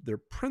 they're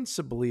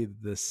principally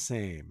the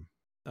same.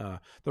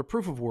 They're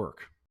proof of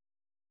work,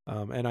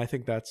 and I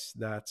think that's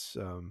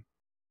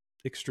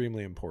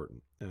extremely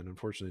important. And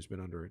unfortunately, it's been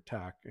under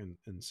attack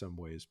in some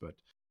ways, but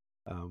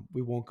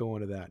we won't go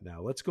into that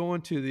now. Let's go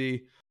into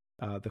the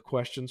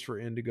questions for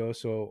Indigo.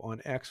 So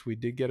on X, we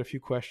did get a few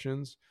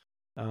questions.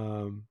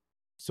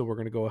 So we're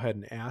going to go ahead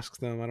and ask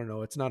them. I don't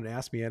know. It's not an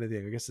Ask Me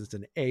Anything. I guess it's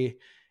an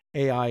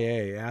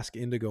AIA, Ask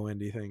Indigo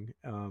Anything.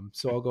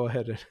 So I'll go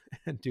ahead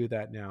and do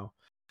that now.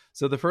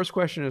 So the first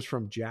question is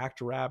from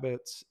Jacked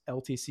Rabbits,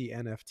 LTC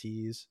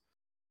NFTs.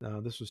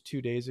 This was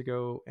 2 days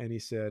ago, and he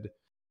said,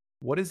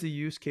 what is the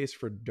use case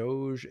for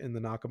Doge in the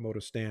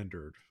Nakamoto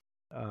standard?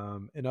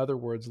 In other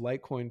words,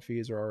 Litecoin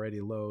fees are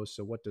already low,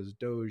 so what does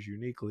Doge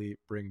uniquely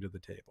bring to the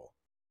table?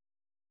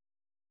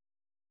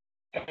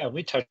 Yeah,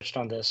 we touched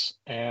on this,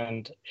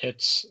 and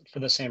it's for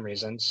the same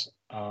reasons.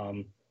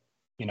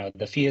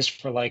 The fees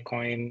for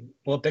Litecoin,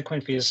 well,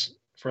 Bitcoin fees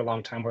for a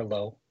long time were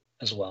low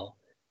as well,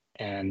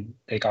 and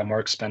they got more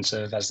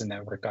expensive as the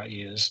network got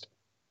used.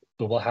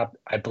 But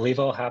I believe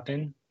it will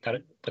happen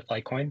that with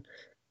Litecoin,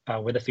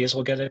 where the fees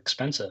will get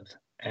expensive,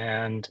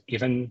 and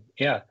even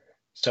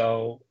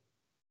so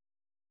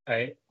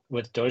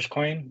with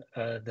Dogecoin,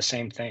 the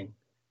same thing.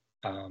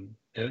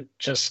 It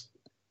just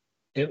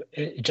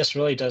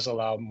really does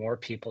allow more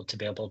people to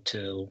be able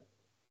to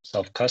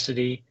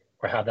self-custody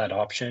or have that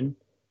option,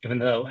 even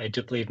though I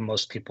do believe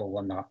most people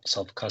will not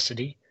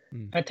self-custody.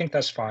 I think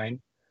that's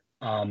fine.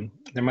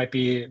 There might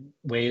be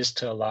ways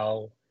to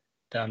allow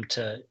them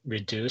to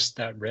reduce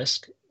that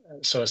risk.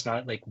 So it's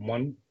not like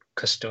one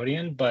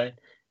custodian, but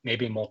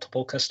maybe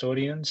multiple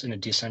custodians in a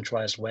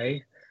decentralized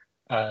way,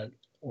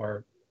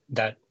 or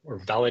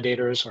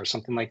validators or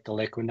something like the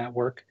Liquid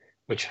network,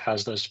 which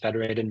has those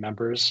federated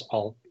members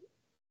all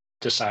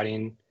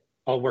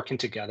working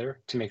together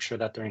to make sure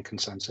that they're in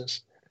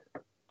consensus.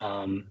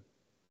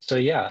 So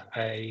yeah,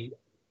 I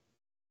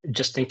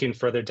just thinking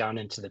further down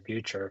into the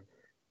future,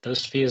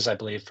 those fees, I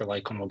believe, for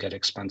Litecoin will get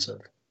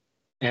expensive.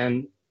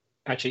 And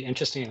actually,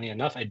 interestingly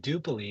enough, I do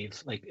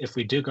believe, like, if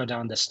we do go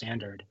down the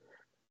standard,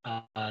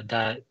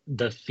 that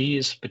the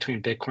fees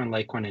between Bitcoin,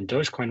 Litecoin, and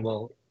Dogecoin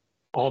will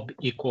all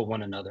equal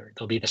one another.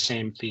 They'll be the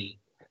same fee.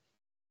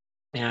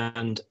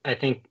 And I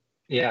think,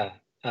 yeah,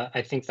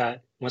 I think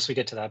that once we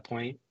get to that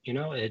point,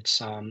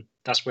 it's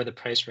that's where the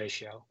price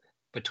ratio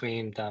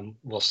between them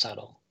will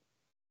settle.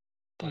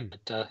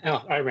 But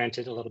I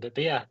ranted a little bit,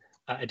 but yeah,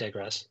 I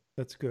digress.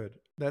 That's good.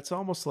 That's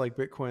almost like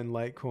Bitcoin,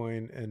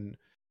 Litecoin,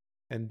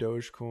 and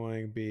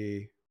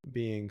Dogecoin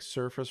being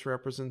surface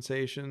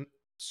representations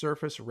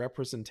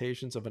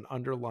of an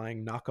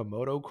underlying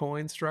Nakamoto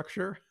coin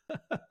structure,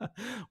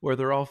 where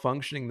they're all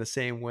functioning the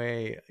same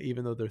way,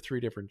 even though they're three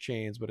different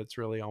chains. But it's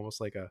really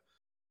almost like an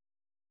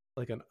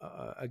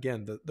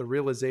again the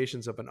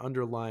realizations of an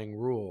underlying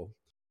rule.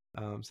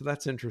 So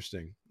that's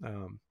interesting.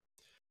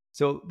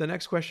 So the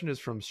next question is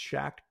from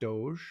Shaq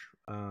Doge,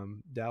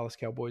 Dallas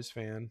Cowboys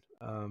fan.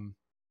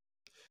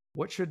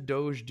 What should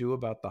Doge do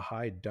about the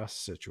high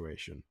dust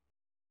situation?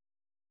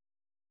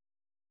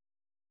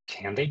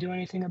 Can they do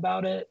anything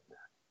about it?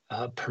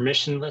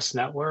 Permissionless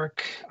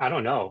network? I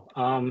don't know.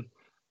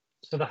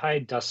 So the high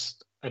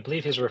dust, I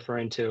believe he's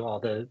referring to all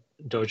the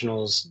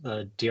Ordinals,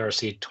 the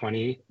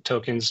DRC20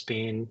 tokens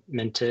being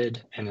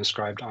minted and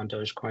inscribed on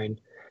Dogecoin,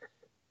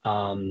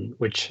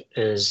 which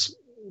is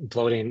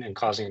bloating and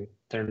causing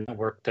their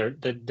network, their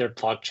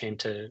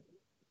blockchain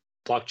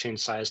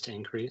size to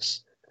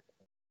increase.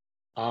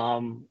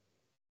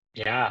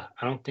 Yeah,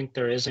 I don't think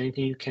there is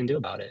anything you can do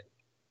about it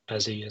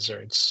as a user.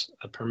 It's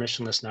a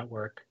permissionless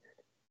network.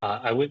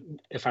 I would,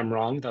 if I'm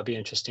wrong, that'll be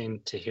interesting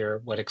to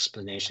hear what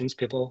explanations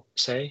people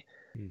say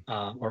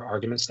or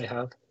arguments they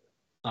have.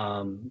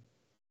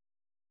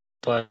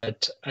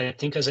 But I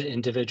think as an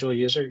individual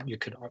user, you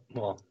could,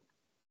 well,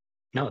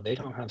 no, they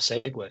don't have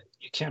SegWit.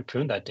 You can't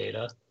prune that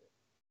data.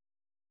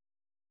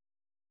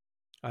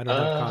 I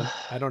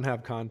don't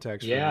have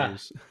context for Yeah.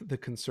 the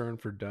concern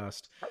for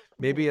dust.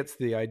 Maybe it's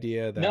the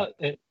idea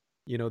that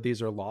No,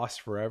 these are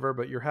lost forever,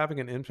 but you're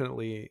having an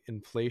infinitely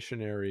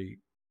inflationary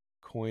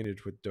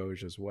coinage with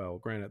Doge as well.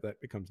 Granted,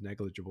 that becomes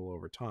negligible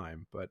over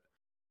time, but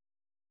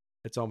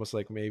it's almost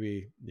like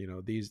maybe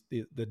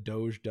the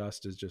Doge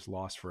dust is just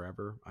lost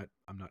forever.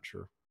 I'm not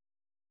sure.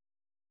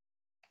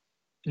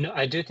 no,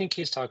 I do think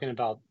he's talking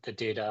about the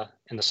data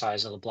and the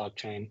size of the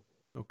blockchain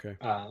Okay.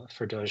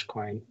 for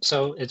Dogecoin.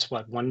 So it's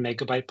what, 1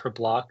 megabyte per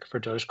block for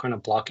Dogecoin, a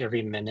block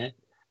every minute.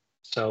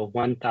 So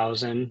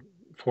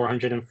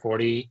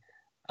 1,440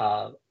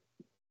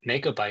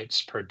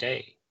 megabytes per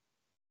day.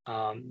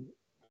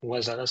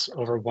 Was that that's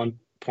over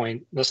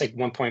that's like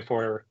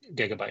 1.4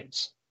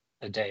 gigabytes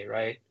a day,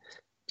 right?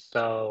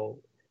 So,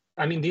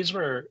 I mean, these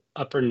were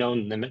upper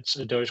known limits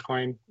of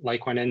Dogecoin,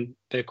 Litecoin, and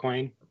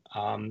Bitcoin,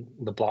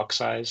 the block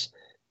size.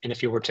 And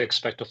if you were to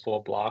expect a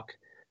full block,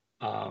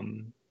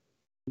 um,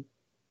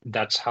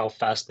 that's how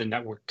fast the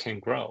network can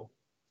grow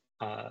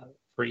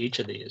for each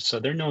of these. So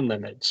they're known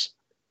limits.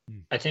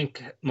 I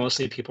think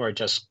mostly people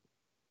just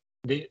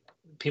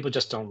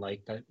don't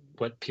like that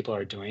what people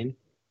are doing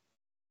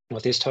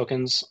with these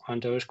tokens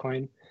on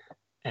Dogecoin.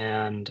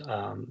 And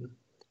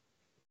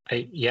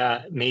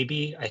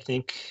maybe I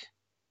think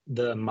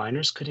the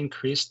miners could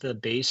increase the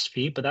base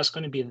fee, but that's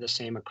going to be the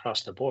same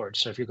across the board.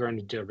 So if you're going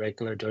to do a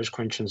regular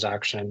Dogecoin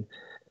transaction,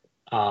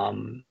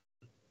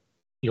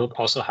 you'll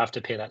also have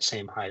to pay that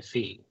same high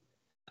fee.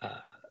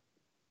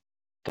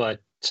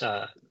 But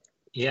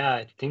yeah,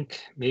 I think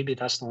maybe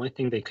that's the only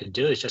thing they could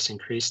do is just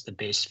increase the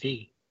base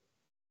fee.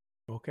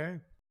 Okay.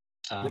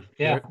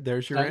 Yeah,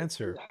 there's your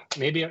answer.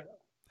 Maybe.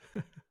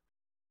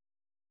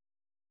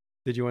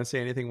 Did you want to say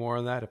anything more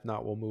on that? If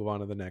not, we'll move on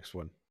to the next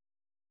one.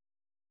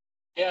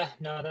 Yeah,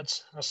 no,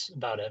 that's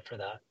about it for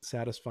that.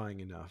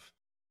 Satisfying enough.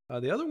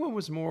 The other one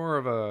was more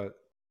of a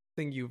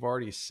thing you've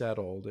already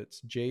settled.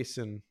 It's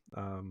Jason,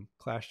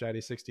 Clash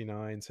Daddy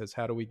 69 says,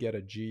 how do we get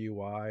a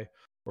GUI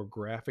or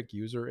graphic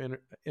user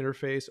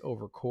interface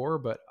over core?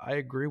 But I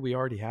agree, we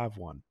already have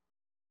one.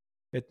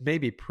 It may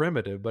be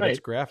primitive, but Right. It's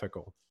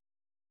graphical.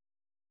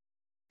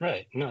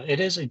 Right. No, it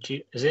is a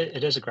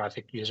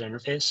graphic user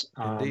interface.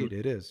 Indeed,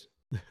 it is.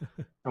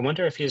 I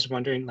wonder if he's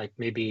wondering, like,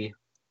 maybe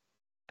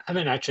I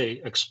haven't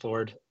actually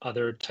explored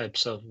other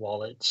types of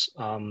wallets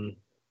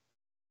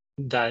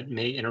that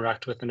may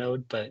interact with the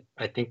node, but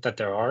I think that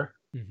there are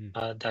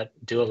that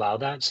do allow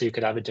that. So you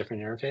could have a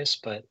different interface,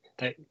 but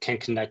that can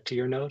connect to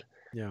your node.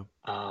 Yeah.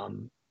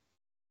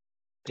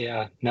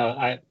 Yeah. No,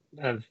 I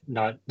have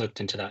not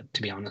looked into that,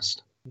 to be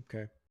honest.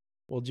 Okay.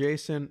 Well,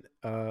 Jason,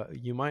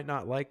 you might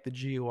not like the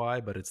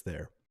GUI, but it's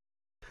there.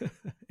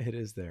 It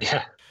is there.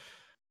 Yeah.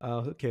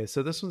 Okay,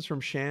 so this one's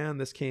from Shan.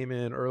 This came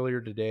in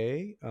earlier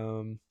today.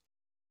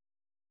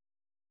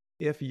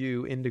 If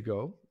you,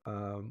 Indigo,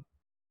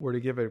 were to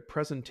give a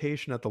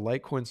presentation at the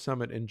Litecoin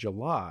Summit in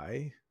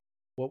July,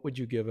 what would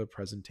you give a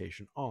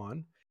presentation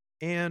on?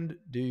 And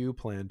do you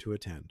plan to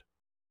attend?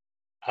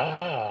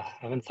 I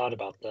haven't thought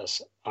about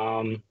this.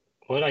 What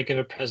would I give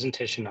a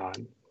presentation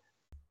on?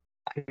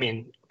 I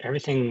mean,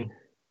 everything,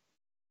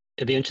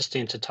 it'd be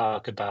interesting to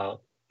talk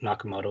about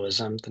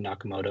Nakamotoism, the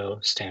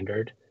Nakamoto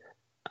standard.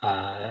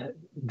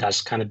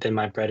 That's kind of been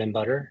my bread and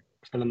butter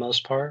for the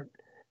most part.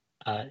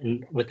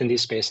 within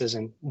these spaces,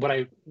 and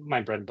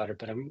my bread and butter,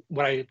 but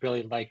what I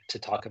really like to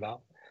talk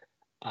about.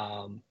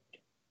 Um,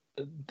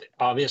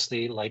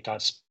 Obviously,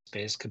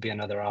 Lite.Space could be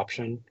another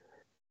option,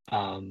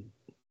 um,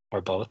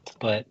 or both.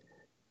 But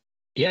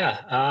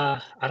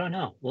yeah, I don't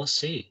know. We'll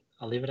see.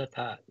 I'll leave it at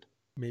that.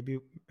 Maybe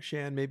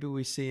Shan, maybe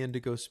we see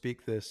Indigo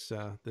speak this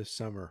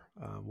summer.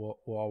 We'll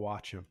all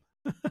watch him.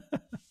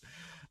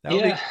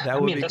 Yeah, That I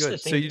would mean, be that's the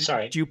good. So thing.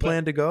 Sorry, do you but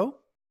plan to go?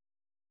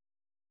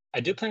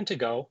 I do plan to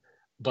go,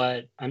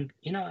 but I'm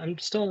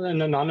still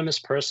an anonymous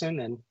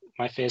person and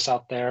my face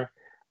out there.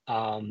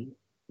 Um,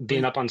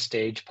 Being Well, up on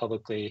stage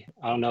publicly,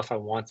 I don't know if I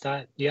want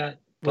that yet,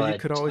 well, you but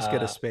could always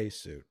get a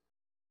spacesuit.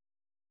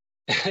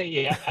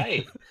 yeah,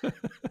 hey,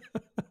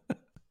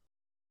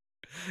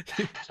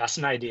 that's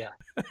an idea.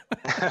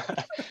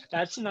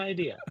 That's an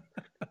idea.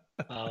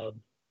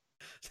 Um,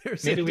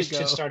 There's Maybe we should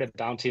Indigo. start a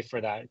bounty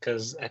for that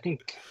because I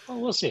think,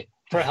 well, we'll see.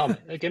 For a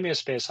helmet, give me a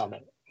space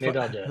helmet. Maybe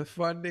I'll do it.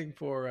 Funding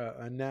for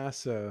a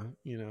NASA,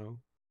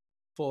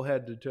 full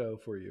head to toe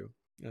for you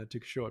to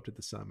show up to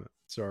the summit.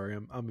 Sorry,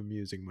 I'm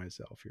amusing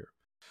myself here.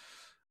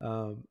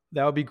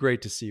 That would be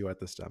great to see you at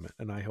the summit,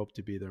 and I hope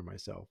to be there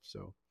myself.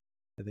 So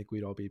I think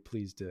we'd all be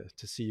pleased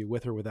to see you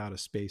with or without a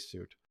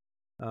spacesuit.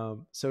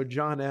 So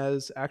John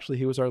Ez, actually,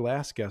 he was our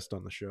last guest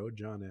on the show.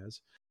 John Ez,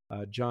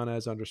 John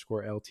Ez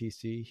underscore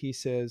LTC. He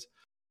says,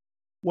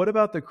 "What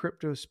about the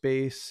crypto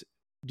space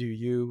do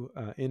you,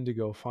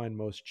 Indigo, find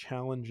most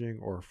challenging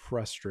or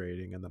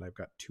frustrating?" And then I've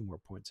got 2 more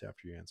points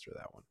after you answer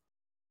that one.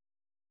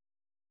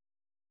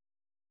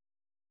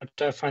 What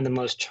do I find the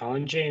most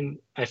challenging?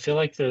 I feel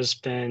like there's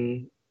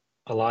been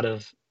a lot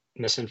of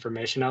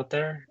misinformation out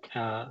there,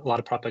 a lot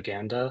of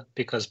propaganda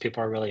because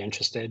people are really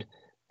interested,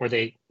 or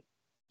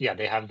yeah,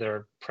 they have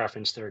their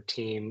preference, their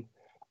team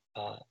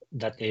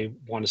that they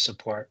want to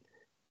support.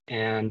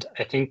 And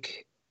I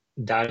think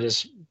that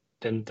has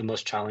been the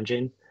most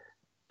challenging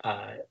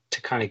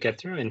to kind of get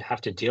through and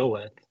have to deal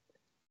with.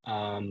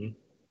 Um,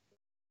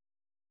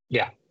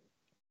 yeah.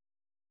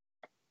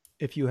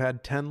 If you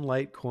had 10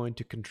 Litecoin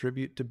to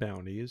contribute to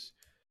bounties,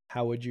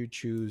 how would you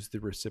choose the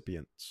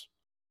recipients?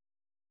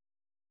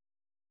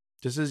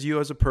 This is you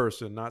as a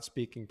person, not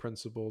speaking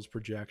principles,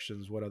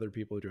 projections, what other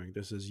people are doing.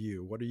 This is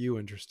you. What are you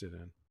interested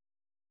in?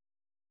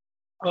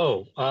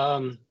 Oh,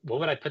 what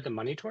would I put the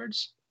money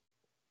towards?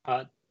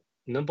 Uh,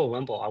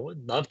 Mimblewimble. I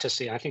would love to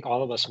see. I think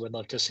all of us would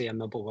love to see a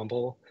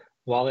Mimblewimble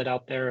wallet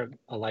out there,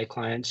 a Lite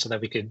client, so that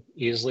we could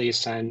easily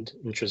send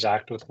and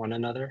transact with one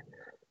another.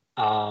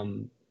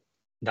 Um,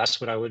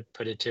 that's what I would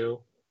put it to.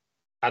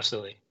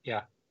 Absolutely.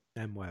 Yeah.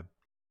 MWeb.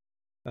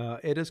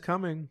 It is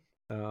coming.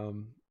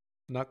 Um,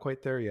 Not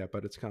quite there yet,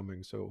 but it's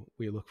coming. So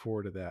we look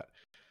forward to that.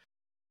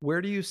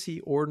 Where do you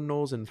see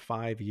ordinals in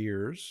 5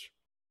 years?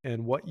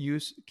 And what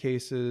use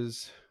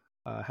cases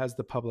has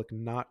the public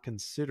not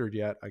considered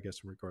yet, I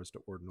guess, in regards to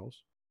ordinals?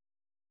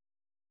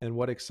 And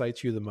what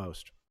excites you the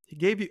most? He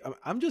gave you,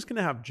 I'm just going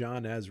to have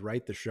John Ez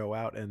write the show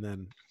out and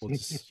then we'll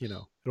just,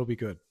 it'll be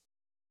good.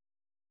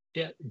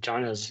 Yeah,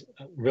 John is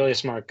a really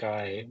smart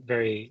guy,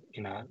 very,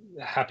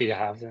 happy to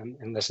have him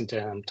and listen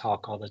to him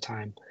talk all the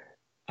time.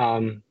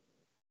 Um,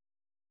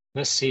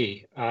 let's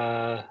see.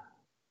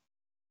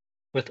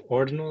 With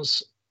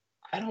ordinals,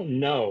 I don't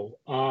know.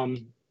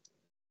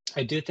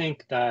 I do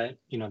think that,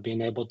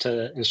 being able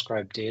to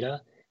inscribe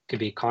data could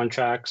be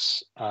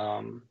contracts,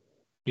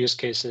 use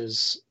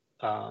cases.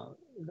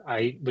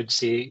 I would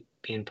see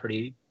being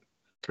pretty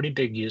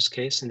big use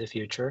case in the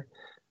future.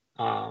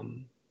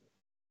 Um,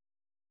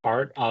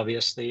 Art,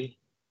 obviously,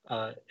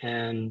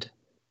 and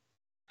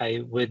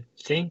I would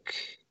think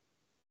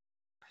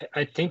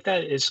I think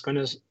that it's going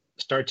to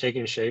start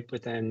taking shape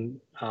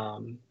within a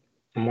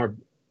more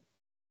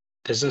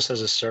business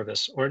as a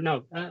service, or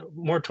no,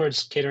 more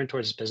towards catering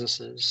towards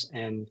businesses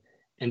and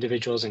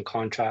individuals and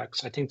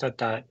contracts. I think that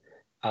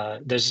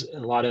there's a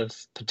lot of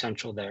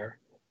potential there.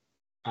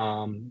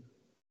 Um,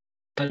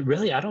 but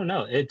really, I don't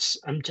know.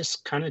 I'm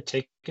just kind of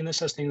taking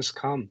this as things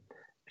come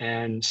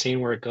and seeing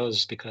where it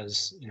goes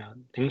because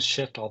things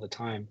shift all the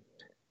time.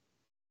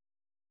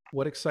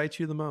 What excites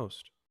you the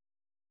most?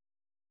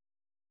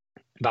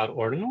 About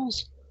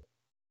ordinals,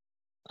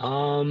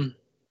 um,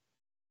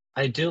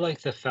 I do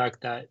like the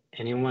fact that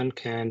anyone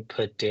can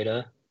put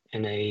data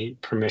in a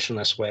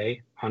permissionless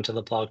way onto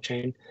the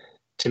blockchain.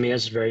 To me,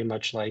 it's very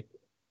much like,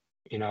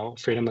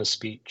 freedom of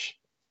speech.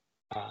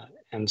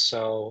 And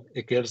so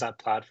it gives that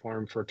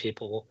platform for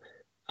people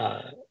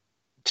uh,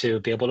 to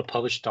be able to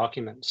publish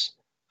documents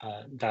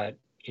that,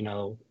 in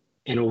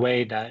a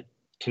way that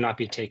cannot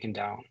be taken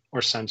down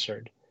or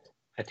censored.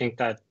 I think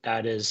that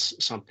that is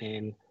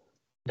something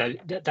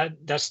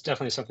that's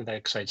definitely something that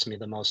excites me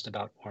the most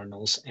about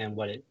Ordinals and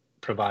what it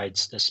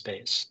provides this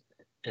space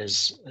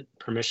is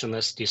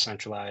permissionless,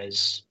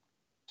 decentralized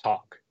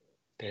talk,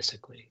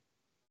 basically.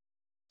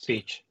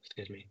 Speech,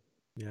 excuse me.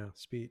 Yeah,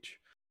 speech.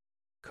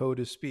 Code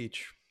is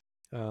speech.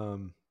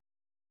 Um,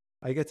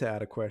 I get to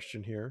add a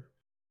question here.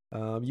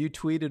 You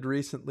tweeted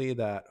recently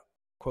that,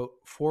 quote,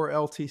 4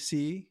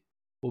 LTC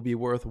will be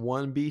worth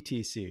 1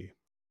 BTC.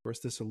 Of course,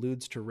 this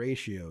alludes to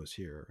ratios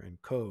here and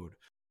code.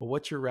 But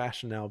what's your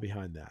rationale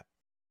behind that?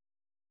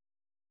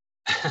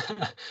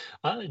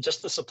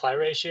 Just the supply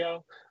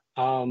ratio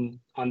on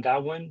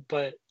that one,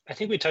 but I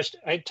think I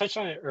touched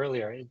on it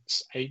earlier.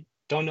 I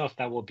don't know if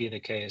that will be the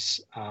case.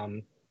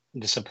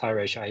 The supply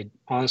ratio. I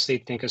honestly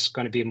think it's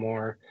going to be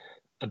more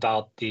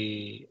about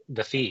the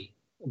fee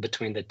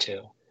between the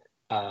two.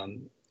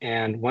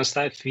 And once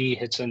that fee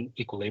hits an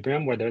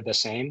equilibrium where they're the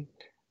same,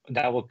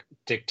 that will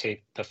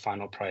dictate the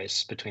final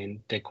price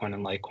between Bitcoin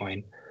and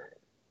Litecoin.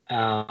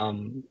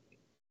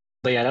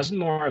 But yeah, that's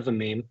more of a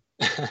meme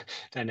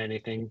than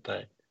anything.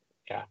 But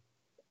yeah,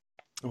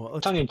 Well,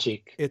 tongue in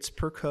cheek. it's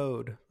per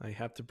code. I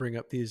have to bring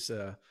up these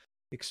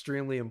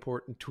extremely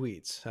important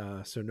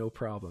tweets. So no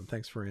problem.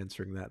 Thanks for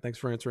answering that. Thanks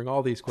for answering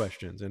all these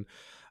questions. And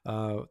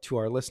to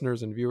our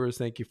listeners and viewers,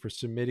 thank you for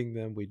submitting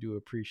them. We do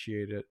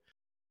appreciate it.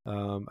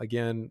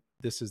 Again,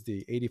 this is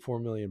the 84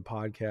 Million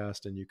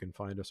podcast, and you can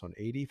find us on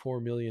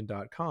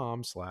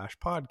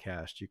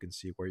 84million.com/podcast. You can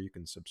see where you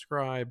can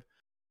subscribe,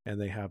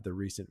 and they have the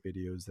recent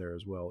videos there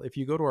as well. If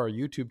you go to our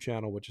YouTube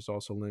channel, which is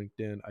also linked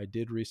in, I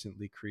did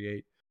recently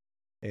create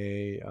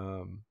a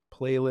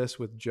playlist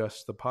with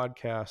just the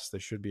podcasts. They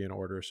should be in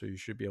order, so you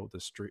should be able to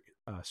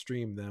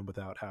stream them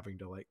without having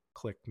to like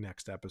click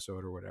next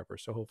episode or whatever.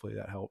 So hopefully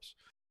that helps.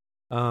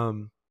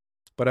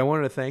 But I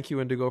wanted to thank you,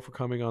 Indigo, for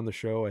coming on the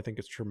show. I think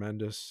it's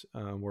tremendous.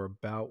 We're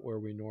about where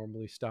we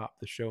normally stop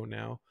the show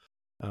now.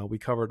 We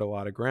covered a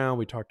lot of ground.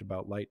 We talked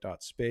about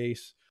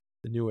Lite.Space,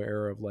 the new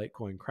era of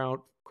Litecoin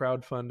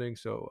crowdfunding.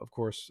 So, of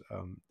course,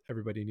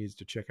 everybody needs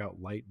to check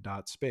out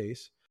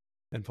Lite.Space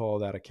and follow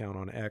that account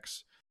on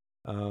X.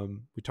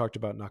 We talked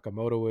about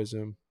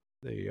Nakamotoism,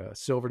 the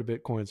silver to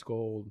Bitcoin's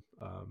gold,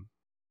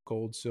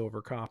 gold,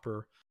 silver,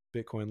 copper,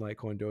 Bitcoin,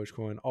 Litecoin,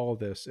 Dogecoin, all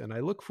this. And I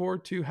look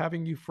forward to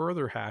having you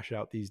further hash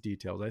out these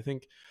details. I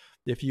think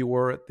if you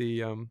were at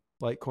the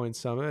Litecoin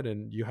Summit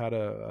and you had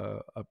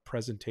a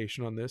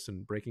presentation on this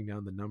and breaking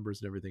down the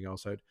numbers and everything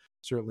else, I'd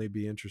certainly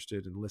be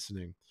interested in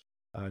listening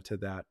to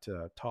that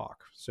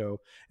talk.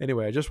 So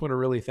anyway, I just want to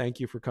really thank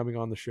you for coming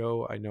on the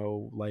show. I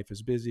know life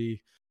is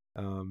busy.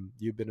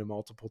 You've been in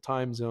multiple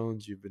time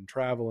zones. You've been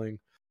traveling.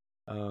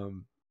 I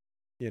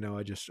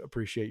just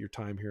appreciate your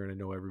time here, and I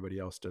know everybody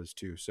else does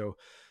too. So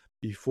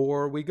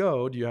before we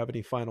go, do you have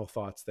any final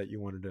thoughts that you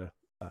wanted to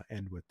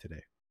end with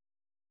today?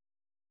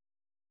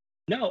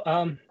 No,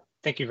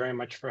 thank you very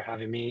much for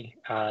having me.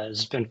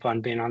 It's been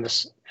fun being on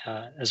this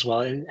as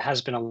well. It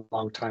has been a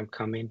long time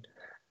coming.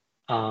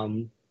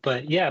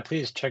 But yeah,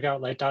 please check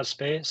out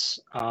Lite.Space.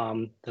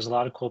 There's a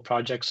lot of cool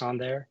projects on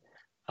there.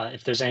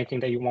 If there's anything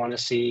that you want to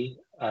see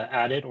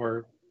added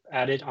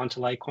onto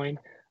Litecoin,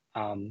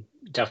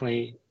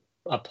 definitely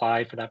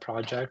apply for that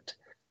project.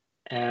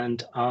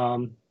 And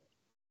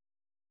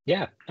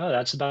yeah, no,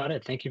 that's about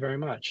it. Thank you very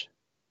much.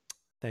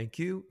 Thank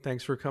you.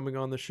 Thanks for coming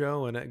on the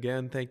show. And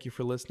again, thank you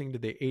for listening to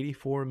the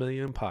 84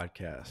 Million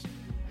podcast.